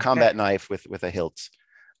of a Okay. combat knife with a hilt.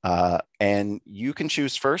 And you can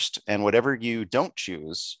choose first, and whatever you don't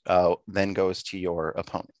choose then goes to your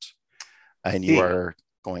opponent. And you See, are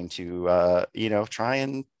going to, try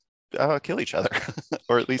and kill each other,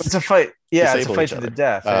 or at it's least a fight. Yeah, it's a disable fight each to the other.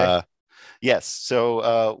 death, eh? Yes.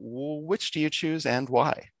 So, which do you choose and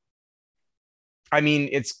why? I mean,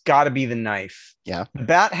 it's got to be the knife. Yeah. The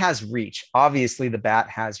bat has reach. Obviously, the bat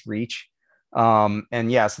has reach.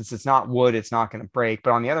 And yeah, since it's not wood, it's not going to break.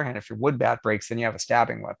 But on the other hand, if your wood bat breaks, then you have a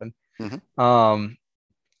stabbing weapon. Hmm. Um,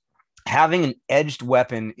 Having an edged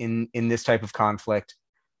weapon in this type of conflict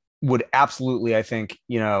would absolutely, I think,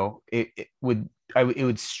 you know, it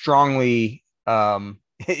would strongly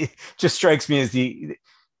it just strikes me as the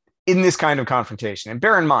in this kind of confrontation. And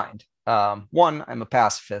bear in mind, one, I'm a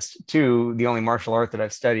pacifist. Two, the only martial art that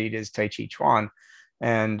I've studied is Tai Chi Chuan.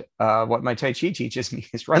 And what my Tai Chi teaches me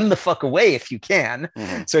is run the fuck away if you can.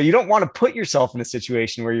 Hmm. So you don't want to put yourself in a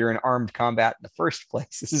situation where you're in armed combat in the first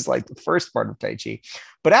place. This is like the first part of Tai Chi.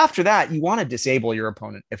 But after that, you want to disable your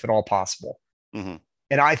opponent if at all possible. Hmm.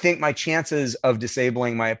 And I think my chances of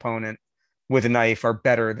disabling my opponent with a knife are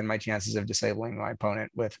better than my chances of disabling my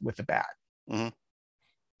opponent with a bat. Hmm.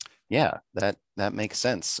 Yeah, that makes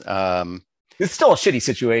sense. It's still a shitty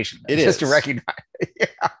situation, though, It just to is, recognize.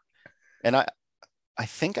 Yeah. and I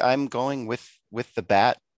think I'm going with the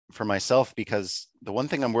bat for myself, because the one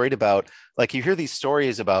thing I'm worried about, like, you hear these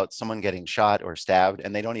stories about someone getting shot or stabbed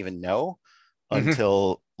and they don't even know Mm-hmm.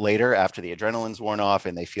 until later after the adrenaline's worn off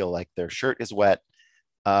and they feel like their shirt is wet.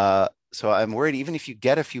 So I'm worried even if you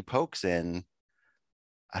get a few pokes in,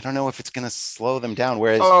 I don't know if it's going to slow them down.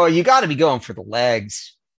 Whereas, Oh, you got to be going for the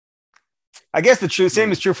legs. I guess the true same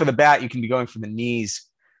hmm, is true for the bat. You can be going for the knees,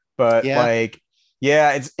 but yeah, like,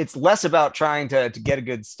 yeah, it's less about trying to get a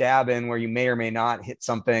good stab in where you may or may not hit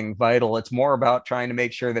something vital. It's more about trying to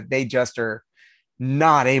make sure that they just are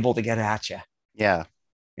not able to get at you. yeah,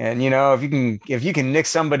 And you know, if you can nick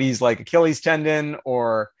somebody's like Achilles tendon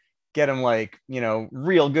or get them like, you know,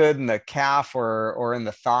 real good in the calf or in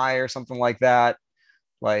the thigh or something like that,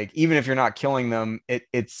 like even if you're not killing them,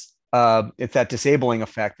 it's that disabling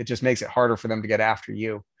effect that just makes it harder for them to get after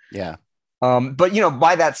you. yeah, But you know,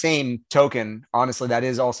 by that same token, honestly, that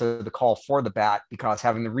is also the call for the bat because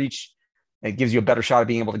having the reach, it gives you a better shot of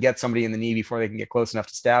being able to get somebody in the knee before they can get close enough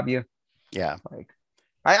to stab you. yeah. Like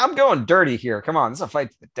I'm going dirty here. Come on, it's a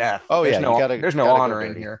fight to the death. Oh yeah, you gotta There's no gotta go honor in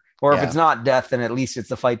dirty. here. Or if Yeah, it's not death, then at least it's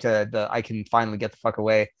the fight to the I can finally get the fuck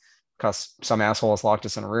away because some asshole has locked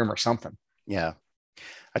us in a room or something. yeah.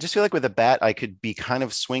 I just feel like with a bat, I could be kind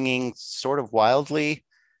of swinging sort of wildly,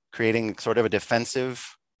 creating sort of a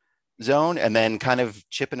defensive zone, and then kind of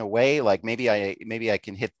chipping away. Like maybe I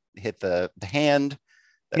can hit the hand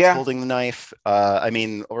that's Yeah, holding the knife. I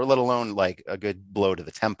mean, or let alone like a good blow to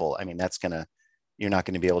the temple. I mean, you're not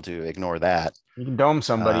gonna be able to ignore that. you can dome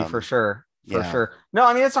somebody for Um, sure, for yeah, sure. No,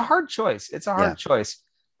 I mean it's a hard choice. It's a yeah, hard choice.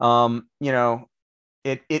 You know,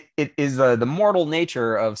 it is the mortal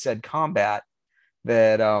nature of said combat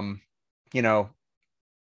that you know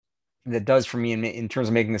that does for me in terms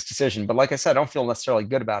of making this decision. But like I said, I don't feel necessarily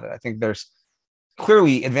good about it. I think there's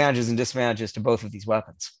clearly advantages and disadvantages to both of these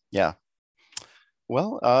weapons. yeah.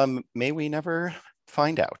 Well, may we never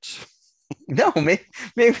find out. No,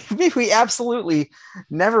 maybe we absolutely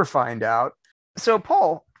never find out. So,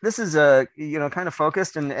 Paul, this is a kind of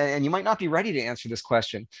focused, and you might not be ready to answer this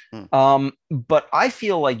question. Hmm. But I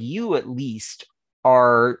feel like you at least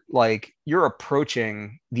are like you're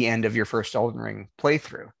approaching the end of your first Elden Ring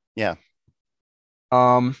playthrough. Yeah.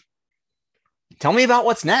 Um, Tell me about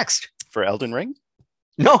what's next. For Elden Ring?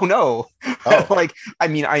 No. Oh, Like, I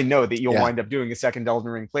mean, I know that you'll yeah. wind up doing a second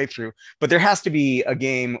Elden Ring playthrough, but there has to be a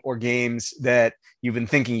game or games that you've been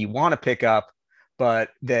thinking you want to pick up, but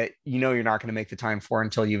that you're not going to make the time for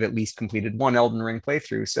until you've at least completed one Elden Ring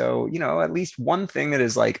playthrough. So, at least one thing that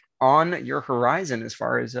is like on your horizon as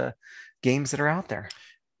far as games that are out there.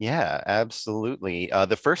 Yeah, absolutely.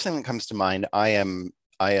 The first thing that comes to mind, I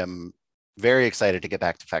am very excited to get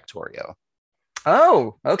back to Factorio.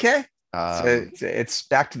 Oh, okay. So Um, it's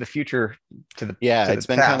Back to the Future to the yeah, to the it's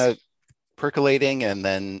been kind past. of percolating, and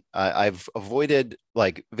then I've avoided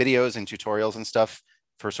like videos and tutorials and stuff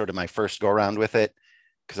for sort of my first go around with it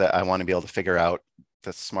because I want to be able to figure out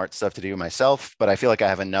the smart stuff to do myself. But I feel like I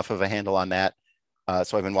have enough of a handle on that.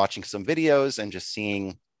 So I've been watching some videos and just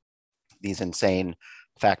seeing these insane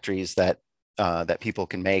factories that people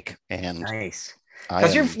can make, and Nice. I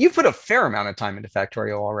Because am you've put a fair amount of time into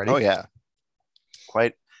Factorio oh already. yeah,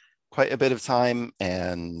 quite quite a bit of time,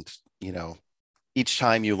 and you know each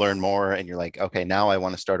time you learn more and you're like, okay, now I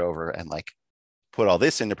want to start over and like put all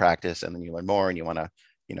this into practice, and then you learn more and you want to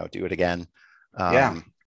do it again. Yeah.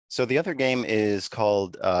 So the other game is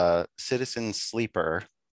called Citizen Sleeper,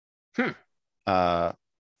 Hmm. uh,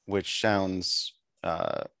 which sounds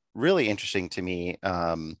really interesting to me.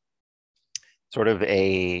 Sort of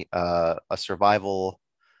a survival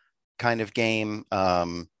kind of game.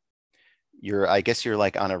 I guess you're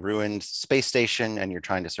like on a ruined space station and you're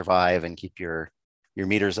trying to survive and keep your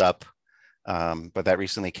meters up. But that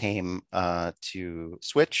recently came to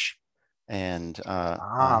Switch, and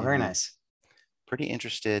I Very am nice. pretty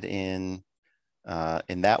interested in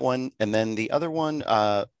that one. And then the other one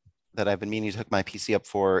that I've been meaning to hook my PC up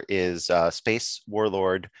for is Space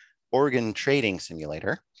Warlord Organ Trading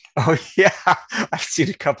Simulator. Oh yeah, I've seen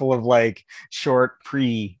a couple of like short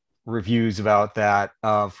pre reviews about that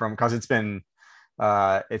from because it's been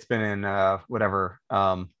in whatever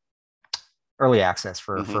early access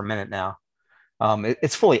for Mhm. a minute now.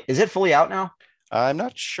 It's fully is it fully out now? I'm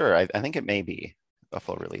not sure. I think it may be a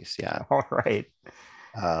full release. Yeah. All right.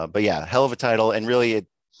 But yeah, hell of a title. And really,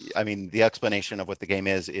 I mean, the explanation of what the game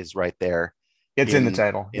is right there It's in the in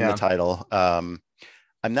title. the Yeah. title.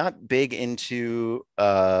 I'm not big into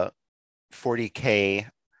 40K.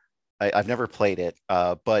 I've never played it,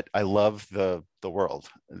 but I love the world,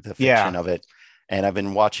 the fiction Yeah. of it. And I've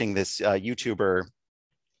been watching this YouTuber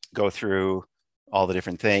go through all the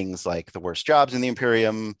different things, like the worst jobs in the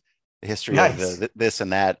Imperium, the history of Nice. this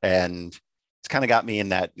and that, and it's kind of got me in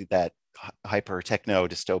that hyper techno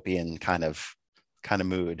dystopian kind of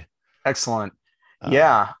mood. Excellent. Um,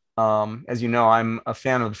 Yeah. As you know, I'm a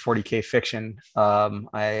fan of the 40K fiction.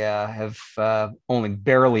 I have only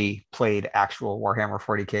barely played actual Warhammer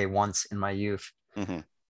 40K once in my youth. mhm.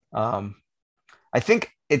 Um, I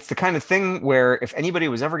think it's the kind of thing where if anybody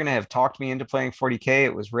was ever going to have talked me into playing 40K,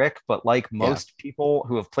 it was Rick. But like Yeah, most people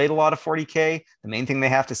who have played a lot of 40K, the main thing they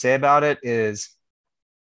have to say about it is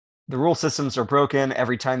the rule systems are broken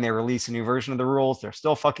every time they release a new version of the rules. They're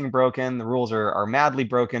still fucking broken. The rules are madly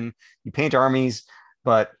broken. You paint armies,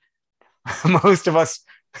 but most of us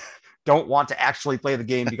don't want to actually play the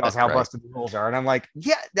game because how right. busted the rules are. And I'm like,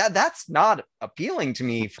 yeah, that's not appealing to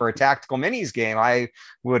me for a tactical minis game. I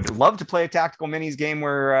would love to play a tactical minis game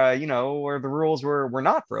where where the rules were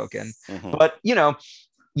not broken. Mhm. But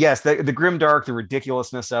yes, the grim dark, the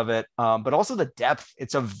ridiculousness of it, but also the depth.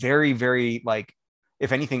 It's a very, very like,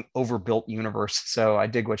 if anything, overbuilt universe. So I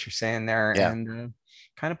dig what you're saying there, Yeah, and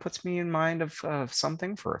kind of puts me in mind of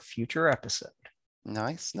something for a future episode.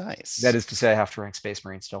 nice, That nice. is to say, I have to rank Space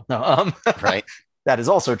Marine still. No, Right. that is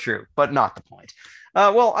also true, but not the point.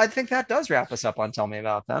 Well, I think that does wrap us up on Tell Me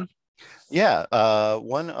About Then. Yeah.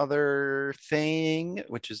 One other thing,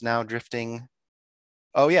 which is now drifting.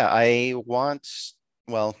 Oh yeah,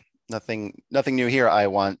 well, nothing new here. I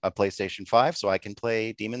want a PlayStation 5 so I can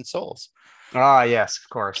play Demon Souls. Ah, yes, of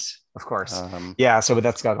course, of course. Um, Yeah, so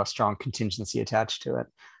that's got a strong contingency attached to it.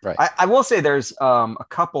 right. I will say there's a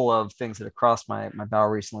couple of things that have crossed my bow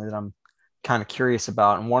recently that I'm kind of curious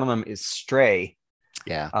about, and one of them is Stray.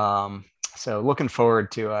 Yeah. Um, so looking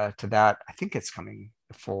forward to that. I think it's coming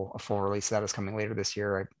a full release of that is coming later this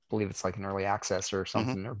year. I believe it's like an early access or Hmm.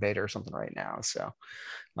 something or beta or something right now. So,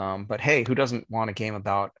 but hey, who doesn't want a game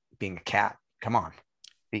about being a cat? Come on.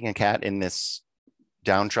 Being a cat in this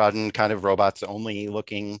downtrodden kind of robots only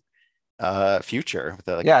looking future with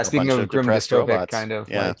like Yeah, a speaking bunch of of grim depressed dystopic robots. kind of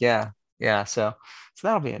Yeah. like, yeah. Yeah, so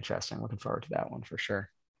that'll be interesting. Looking forward to that one for sure.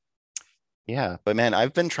 Yeah, but man,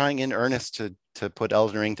 I've been trying in earnest to put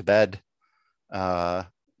Elden Ring to bed. Uh,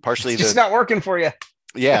 It's partially just not working for you.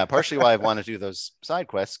 yeah, partially why I want to do those side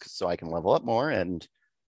quests so I can level up more and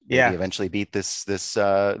maybe Yeah, eventually beat this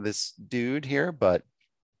dude here. But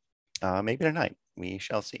maybe tonight we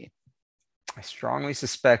shall see. I strongly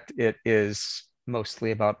suspect it is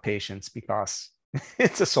mostly about patience because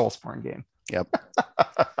it's a Soulsborne game. Yep.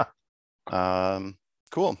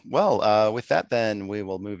 Cool. Well, with that, then we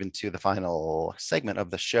will move into the final segment of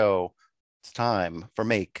the show. It's time for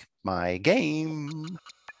Make My Game.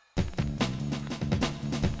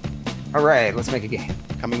 All right, let's make a game.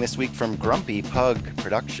 Coming this week from Grumpy Pug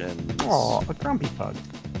Productions. Oh, a grumpy pug.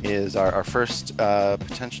 Is our first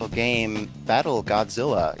potential game, Battle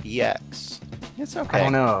Godzilla EX. It's okay. I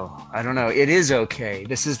don't know. It is okay.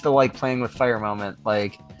 This is the like playing with fire moment.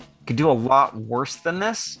 Like, could do a lot worse than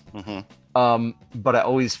this. But I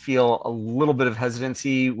always feel a little bit of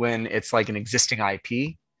hesitancy when it's like an existing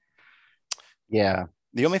IP. Yeah.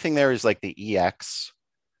 The only thing there is like the EX,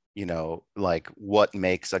 like what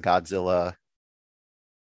makes a Godzilla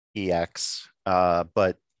EX.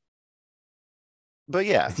 But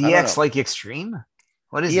yeah, Is the EX like extreme?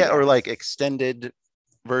 What is or like extended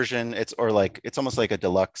version. It's almost like a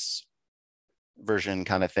deluxe version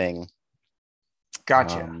kind of thing.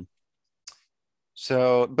 Gotcha.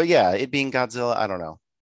 So, but yeah, it being Godzilla, I don't know.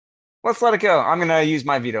 Let's let it go. I'm gonna use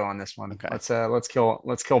my veto on this one. Okay. Let's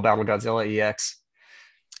kill Battle Godzilla EX.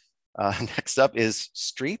 Next up is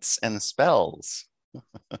Streets and Spells.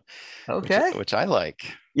 Okay. Which I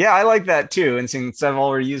like. Yeah, I like that too. And since I've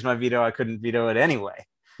already used my veto, I couldn't veto it anyway.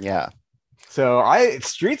 Yeah. So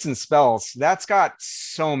Streets and Spells, that's got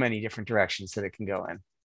so many different directions that it can go in.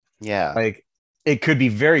 Yeah. Like it could be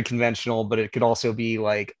very conventional, but it could also be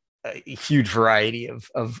like a huge variety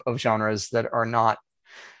of genres that are not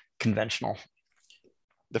conventional.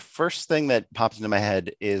 The first thing that pops into my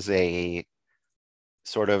head is a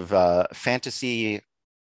sort of fantasy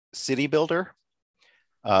city builder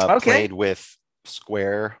played with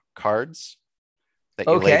square cards that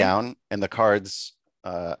you lay down, and the cards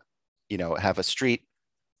have a street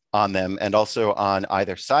on them, and also on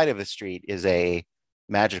either side of the street is a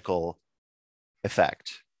magical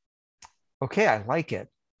effect. Okay, I like it.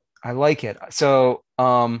 So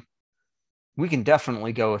we can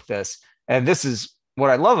definitely go with this. And this is what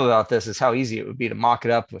I love about this is how easy it would be to mock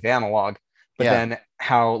it up with analog, but then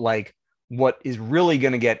how like what is really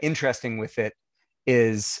going to get interesting with it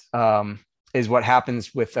is what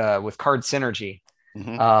happens with card synergy.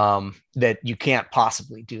 That you can't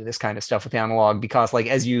possibly do this kind of stuff with analog, because like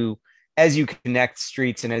as you connect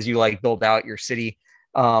streets and as you like build out your city,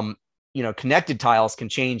 connected tiles can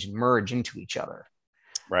change and merge into each other,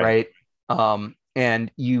 right?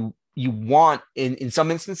 And you want in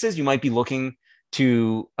some instances you might be looking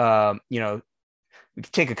to we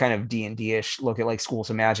could take a kind of D&D-ish look at like Schools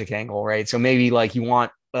of Magic angle, right? So maybe like you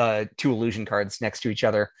want two illusion cards next to each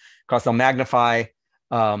other because they'll magnify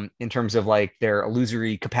in terms of like their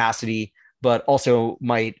illusory capacity, but also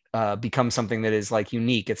might become something that is like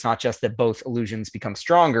unique. It's not just that both illusions become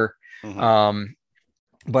stronger,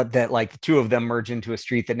 but that like the two of them merge into a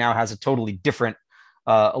street that now has a totally different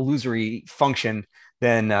illusory function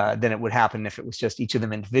than it would happen if it was just each of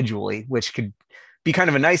them individually, which could be kind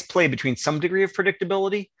of a nice play between some degree of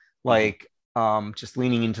predictability, like just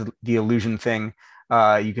leaning into the illusion thing.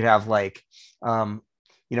 You could have like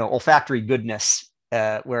olfactory goodness,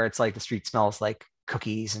 where it's like the street smells like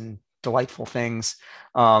cookies and delightful things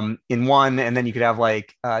in one, and then you could have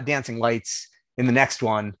like dancing lights in the next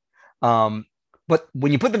one. But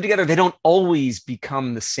when you put them together, they don't always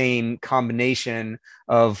become the same combination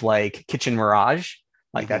of like kitchen mirage.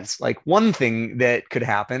 Like that's like one thing that could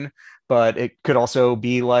happen, but it could also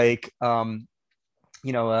be like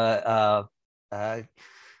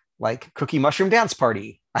like cookie mushroom dance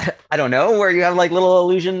party. I don't know, where you have like little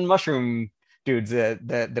illusion mushroom dudes that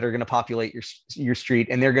are going to populate your street,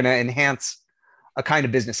 and they're going to enhance a kind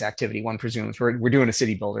of business activity. One presumes we're doing a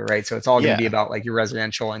city builder, right? So it's all going to be about like your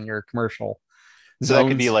residential and your commercial zones. So that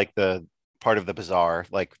could be like the part of the bazaar,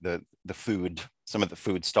 like the food, some of the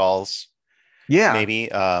food stalls. Yeah, maybe.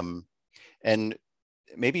 And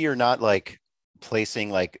maybe you're not like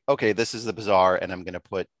placing like, okay, this is the bazaar, and I'm going to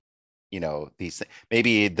put these things.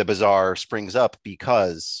 Maybe the bazaar springs up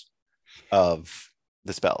because of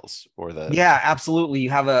the spells or the absolutely. You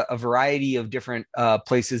have a variety of different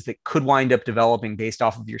places that could wind up developing based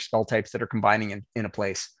off of your spell types that are combining in a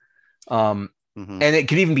place. And it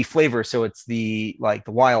could even be flavor, so it's the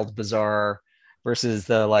wild bazaar, versus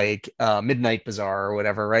the like Midnight Bazaar or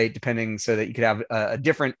whatever, right? Depending, so that you could have a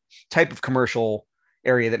different type of commercial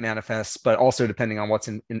area that manifests, but also depending on what's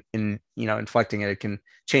in inflecting it, it can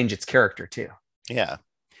change its character too. Yeah.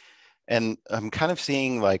 And I'm kind of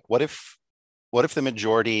seeing like, what if the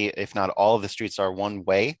majority, if not all of the streets are one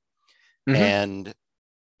way? Mm-hmm. And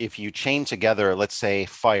if you chain together, let's say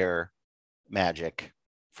fire magic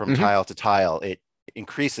from Mm-hmm. tile to tile, it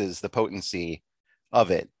increases the potency of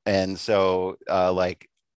it. And so like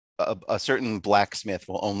a certain blacksmith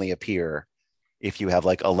will only appear if you have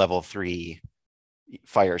like a level 3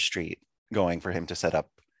 fire street going for him to set up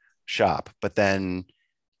shop. But then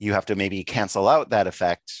you have to maybe cancel out that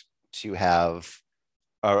effect to have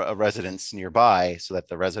a residence nearby so that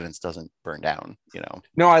the residence doesn't burn down, you know?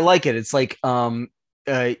 No, I like it. It's like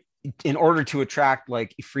in order to attract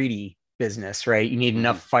like Ifriti business, right? You need Mm-hmm.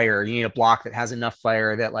 enough fire. You need a block that has enough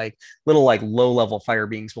fire that like little like low level fire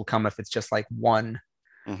beings will come if it's just like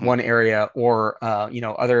Mm-hmm. one area, or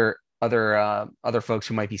other folks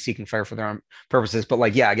who might be seeking fire for their own purposes. But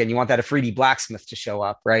like, yeah, again, you want that Afridi blacksmith to show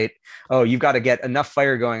up, right? Oh, you've got to get enough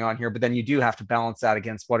fire going on here, but then you do have to balance that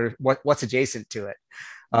against what's adjacent to it.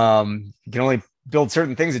 You can only build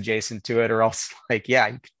certain things adjacent to it, or else like,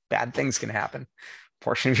 yeah, bad things can happen.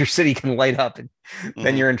 Portion of your city can light up, and then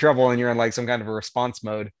Mm-hmm. you're in trouble, and you're in like some kind of a response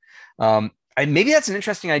mode. And maybe that's an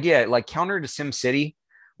interesting idea, like counter to Sim City,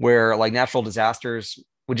 where like natural disasters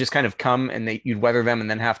would just kind of come and you'd weather them and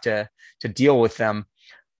then have to deal with them.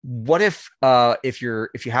 What if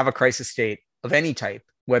you have a crisis state of any type,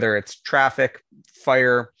 whether it's traffic,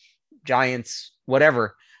 fire, giants,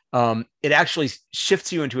 whatever, it actually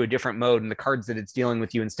shifts you into a different mode, and the cards that it's dealing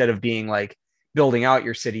with you, instead of being like building out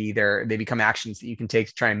your city, they become actions that you can take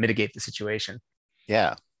to try and mitigate the situation.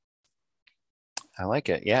 Yeah, I like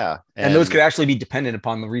it. Yeah. And those could And actually be dependent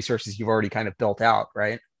upon the resources you've already kind of built out,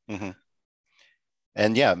 right? mhm.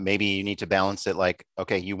 And yeah, maybe you need to balance it like,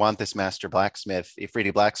 okay, you want this master blacksmith,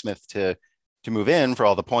 Ifriti blacksmith to move in for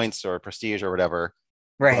all the points or prestige or whatever,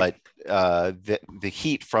 Right. but the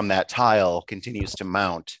heat from that tile continues to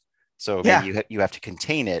mount. So maybe Yeah. you have to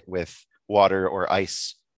contain it with water or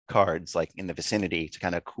ice cards like in the vicinity to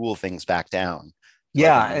kind of cool things back down. So like a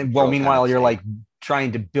Yeah. And well, neutral kind meanwhile, of you're state. like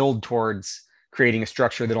trying to build towards creating a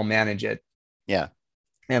structure that'll manage it, Yeah.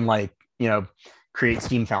 and like, create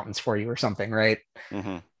steam fountains for you or something, right? Mm-hmm.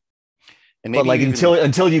 And But maybe like you even,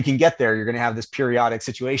 until you can get there, you're going to have this periodic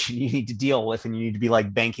situation you need to deal with, and you need to be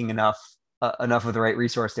like banking enough of the right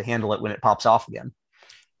resource to handle it when it pops off again.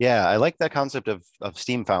 yeah, I like that concept of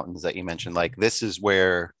steam fountains that you mentioned. Like this is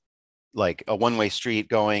where like a one-way street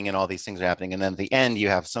going and all these things are happening. And then at the end, you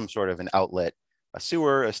have some sort of an outlet, a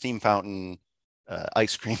sewer, a steam fountain,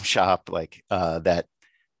 ice cream shop, like that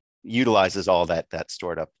utilizes all that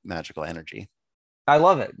stored up magical energy. I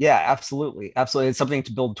love it. Yeah, absolutely. Absolutely. It's something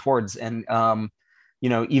to build towards. And,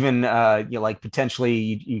 even, like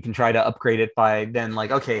potentially you can try to upgrade it by then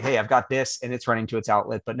like, okay, hey, I've got this and it's running to its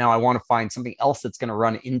outlet, but now I want to find something else that's going to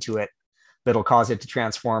run into it that'll cause it to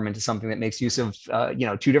transform into something that makes use of,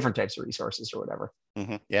 two different types of resources or whatever.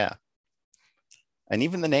 Mm-hmm. Yeah. And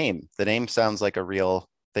even the name sounds like a real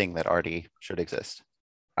thing that already should exist.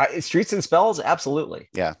 Streets and spells. Absolutely.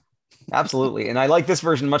 Yeah. Absolutely. And I like this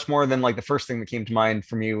version much more than like the first thing that came to mind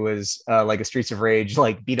for me was like a Streets of Rage,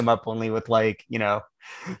 like beat 'em up only with like,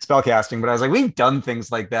 spell casting. But I was like, we've done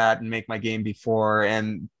things like that and Make My Game before.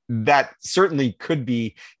 And that certainly could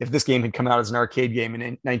be, if this game had come out as an arcade game in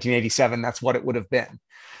 1987, that's what it would have been. And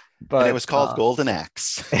it But was called Golden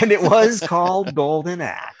Axe. and it was called Golden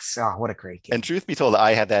Axe. Oh, what a great game. And truth be told,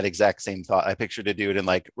 I had that exact same thought. I pictured a dude in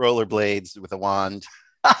like rollerblades with a wand,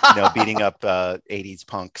 beating up 80s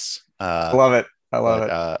punks. I love it. I love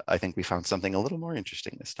it. I think we found something a little more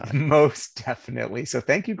interesting this time. Most definitely. So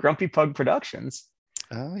thank you, Grumpy Pug Productions.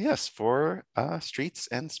 Yes, for Streets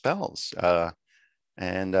and Spells.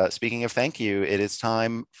 And speaking of thank you, it is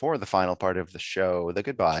time for the final part of the show, the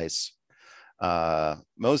goodbyes.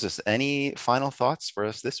 Moses, any final thoughts for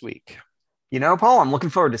us this week? Paul, I'm looking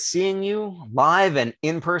forward to seeing you live and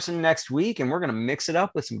in person next week, and we're going to mix it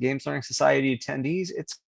up with some Games Learning Society attendees.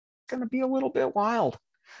 It's going to be a little bit wild.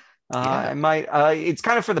 I might. It's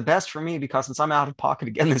kind of for the best for me, because since I'm out of pocket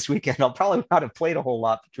again this weekend, I'll probably not have played a whole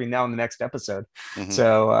lot between now and the next episode. Mm-hmm.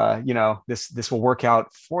 So this will work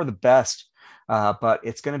out for the best. But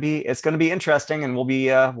it's gonna be interesting, and we'll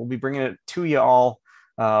be bringing it to you all.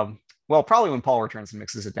 Well, probably when Paul returns and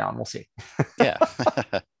mixes it down. We'll see. Yeah.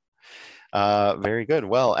 Very good.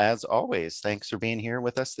 Well, as always, thanks for being here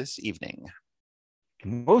with us this evening.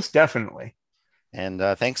 Most definitely. And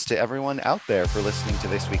thanks to everyone out there for listening to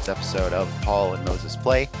this week's episode of Paul and Moses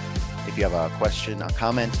Play. If you have a question, a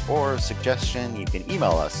comment, or suggestion, you can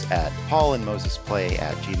email us at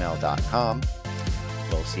paulandmosesplay@gmail.com.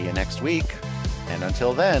 We'll see you next week. And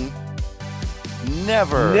until then,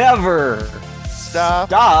 never Never stop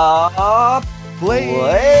stop playing.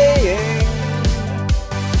 playing.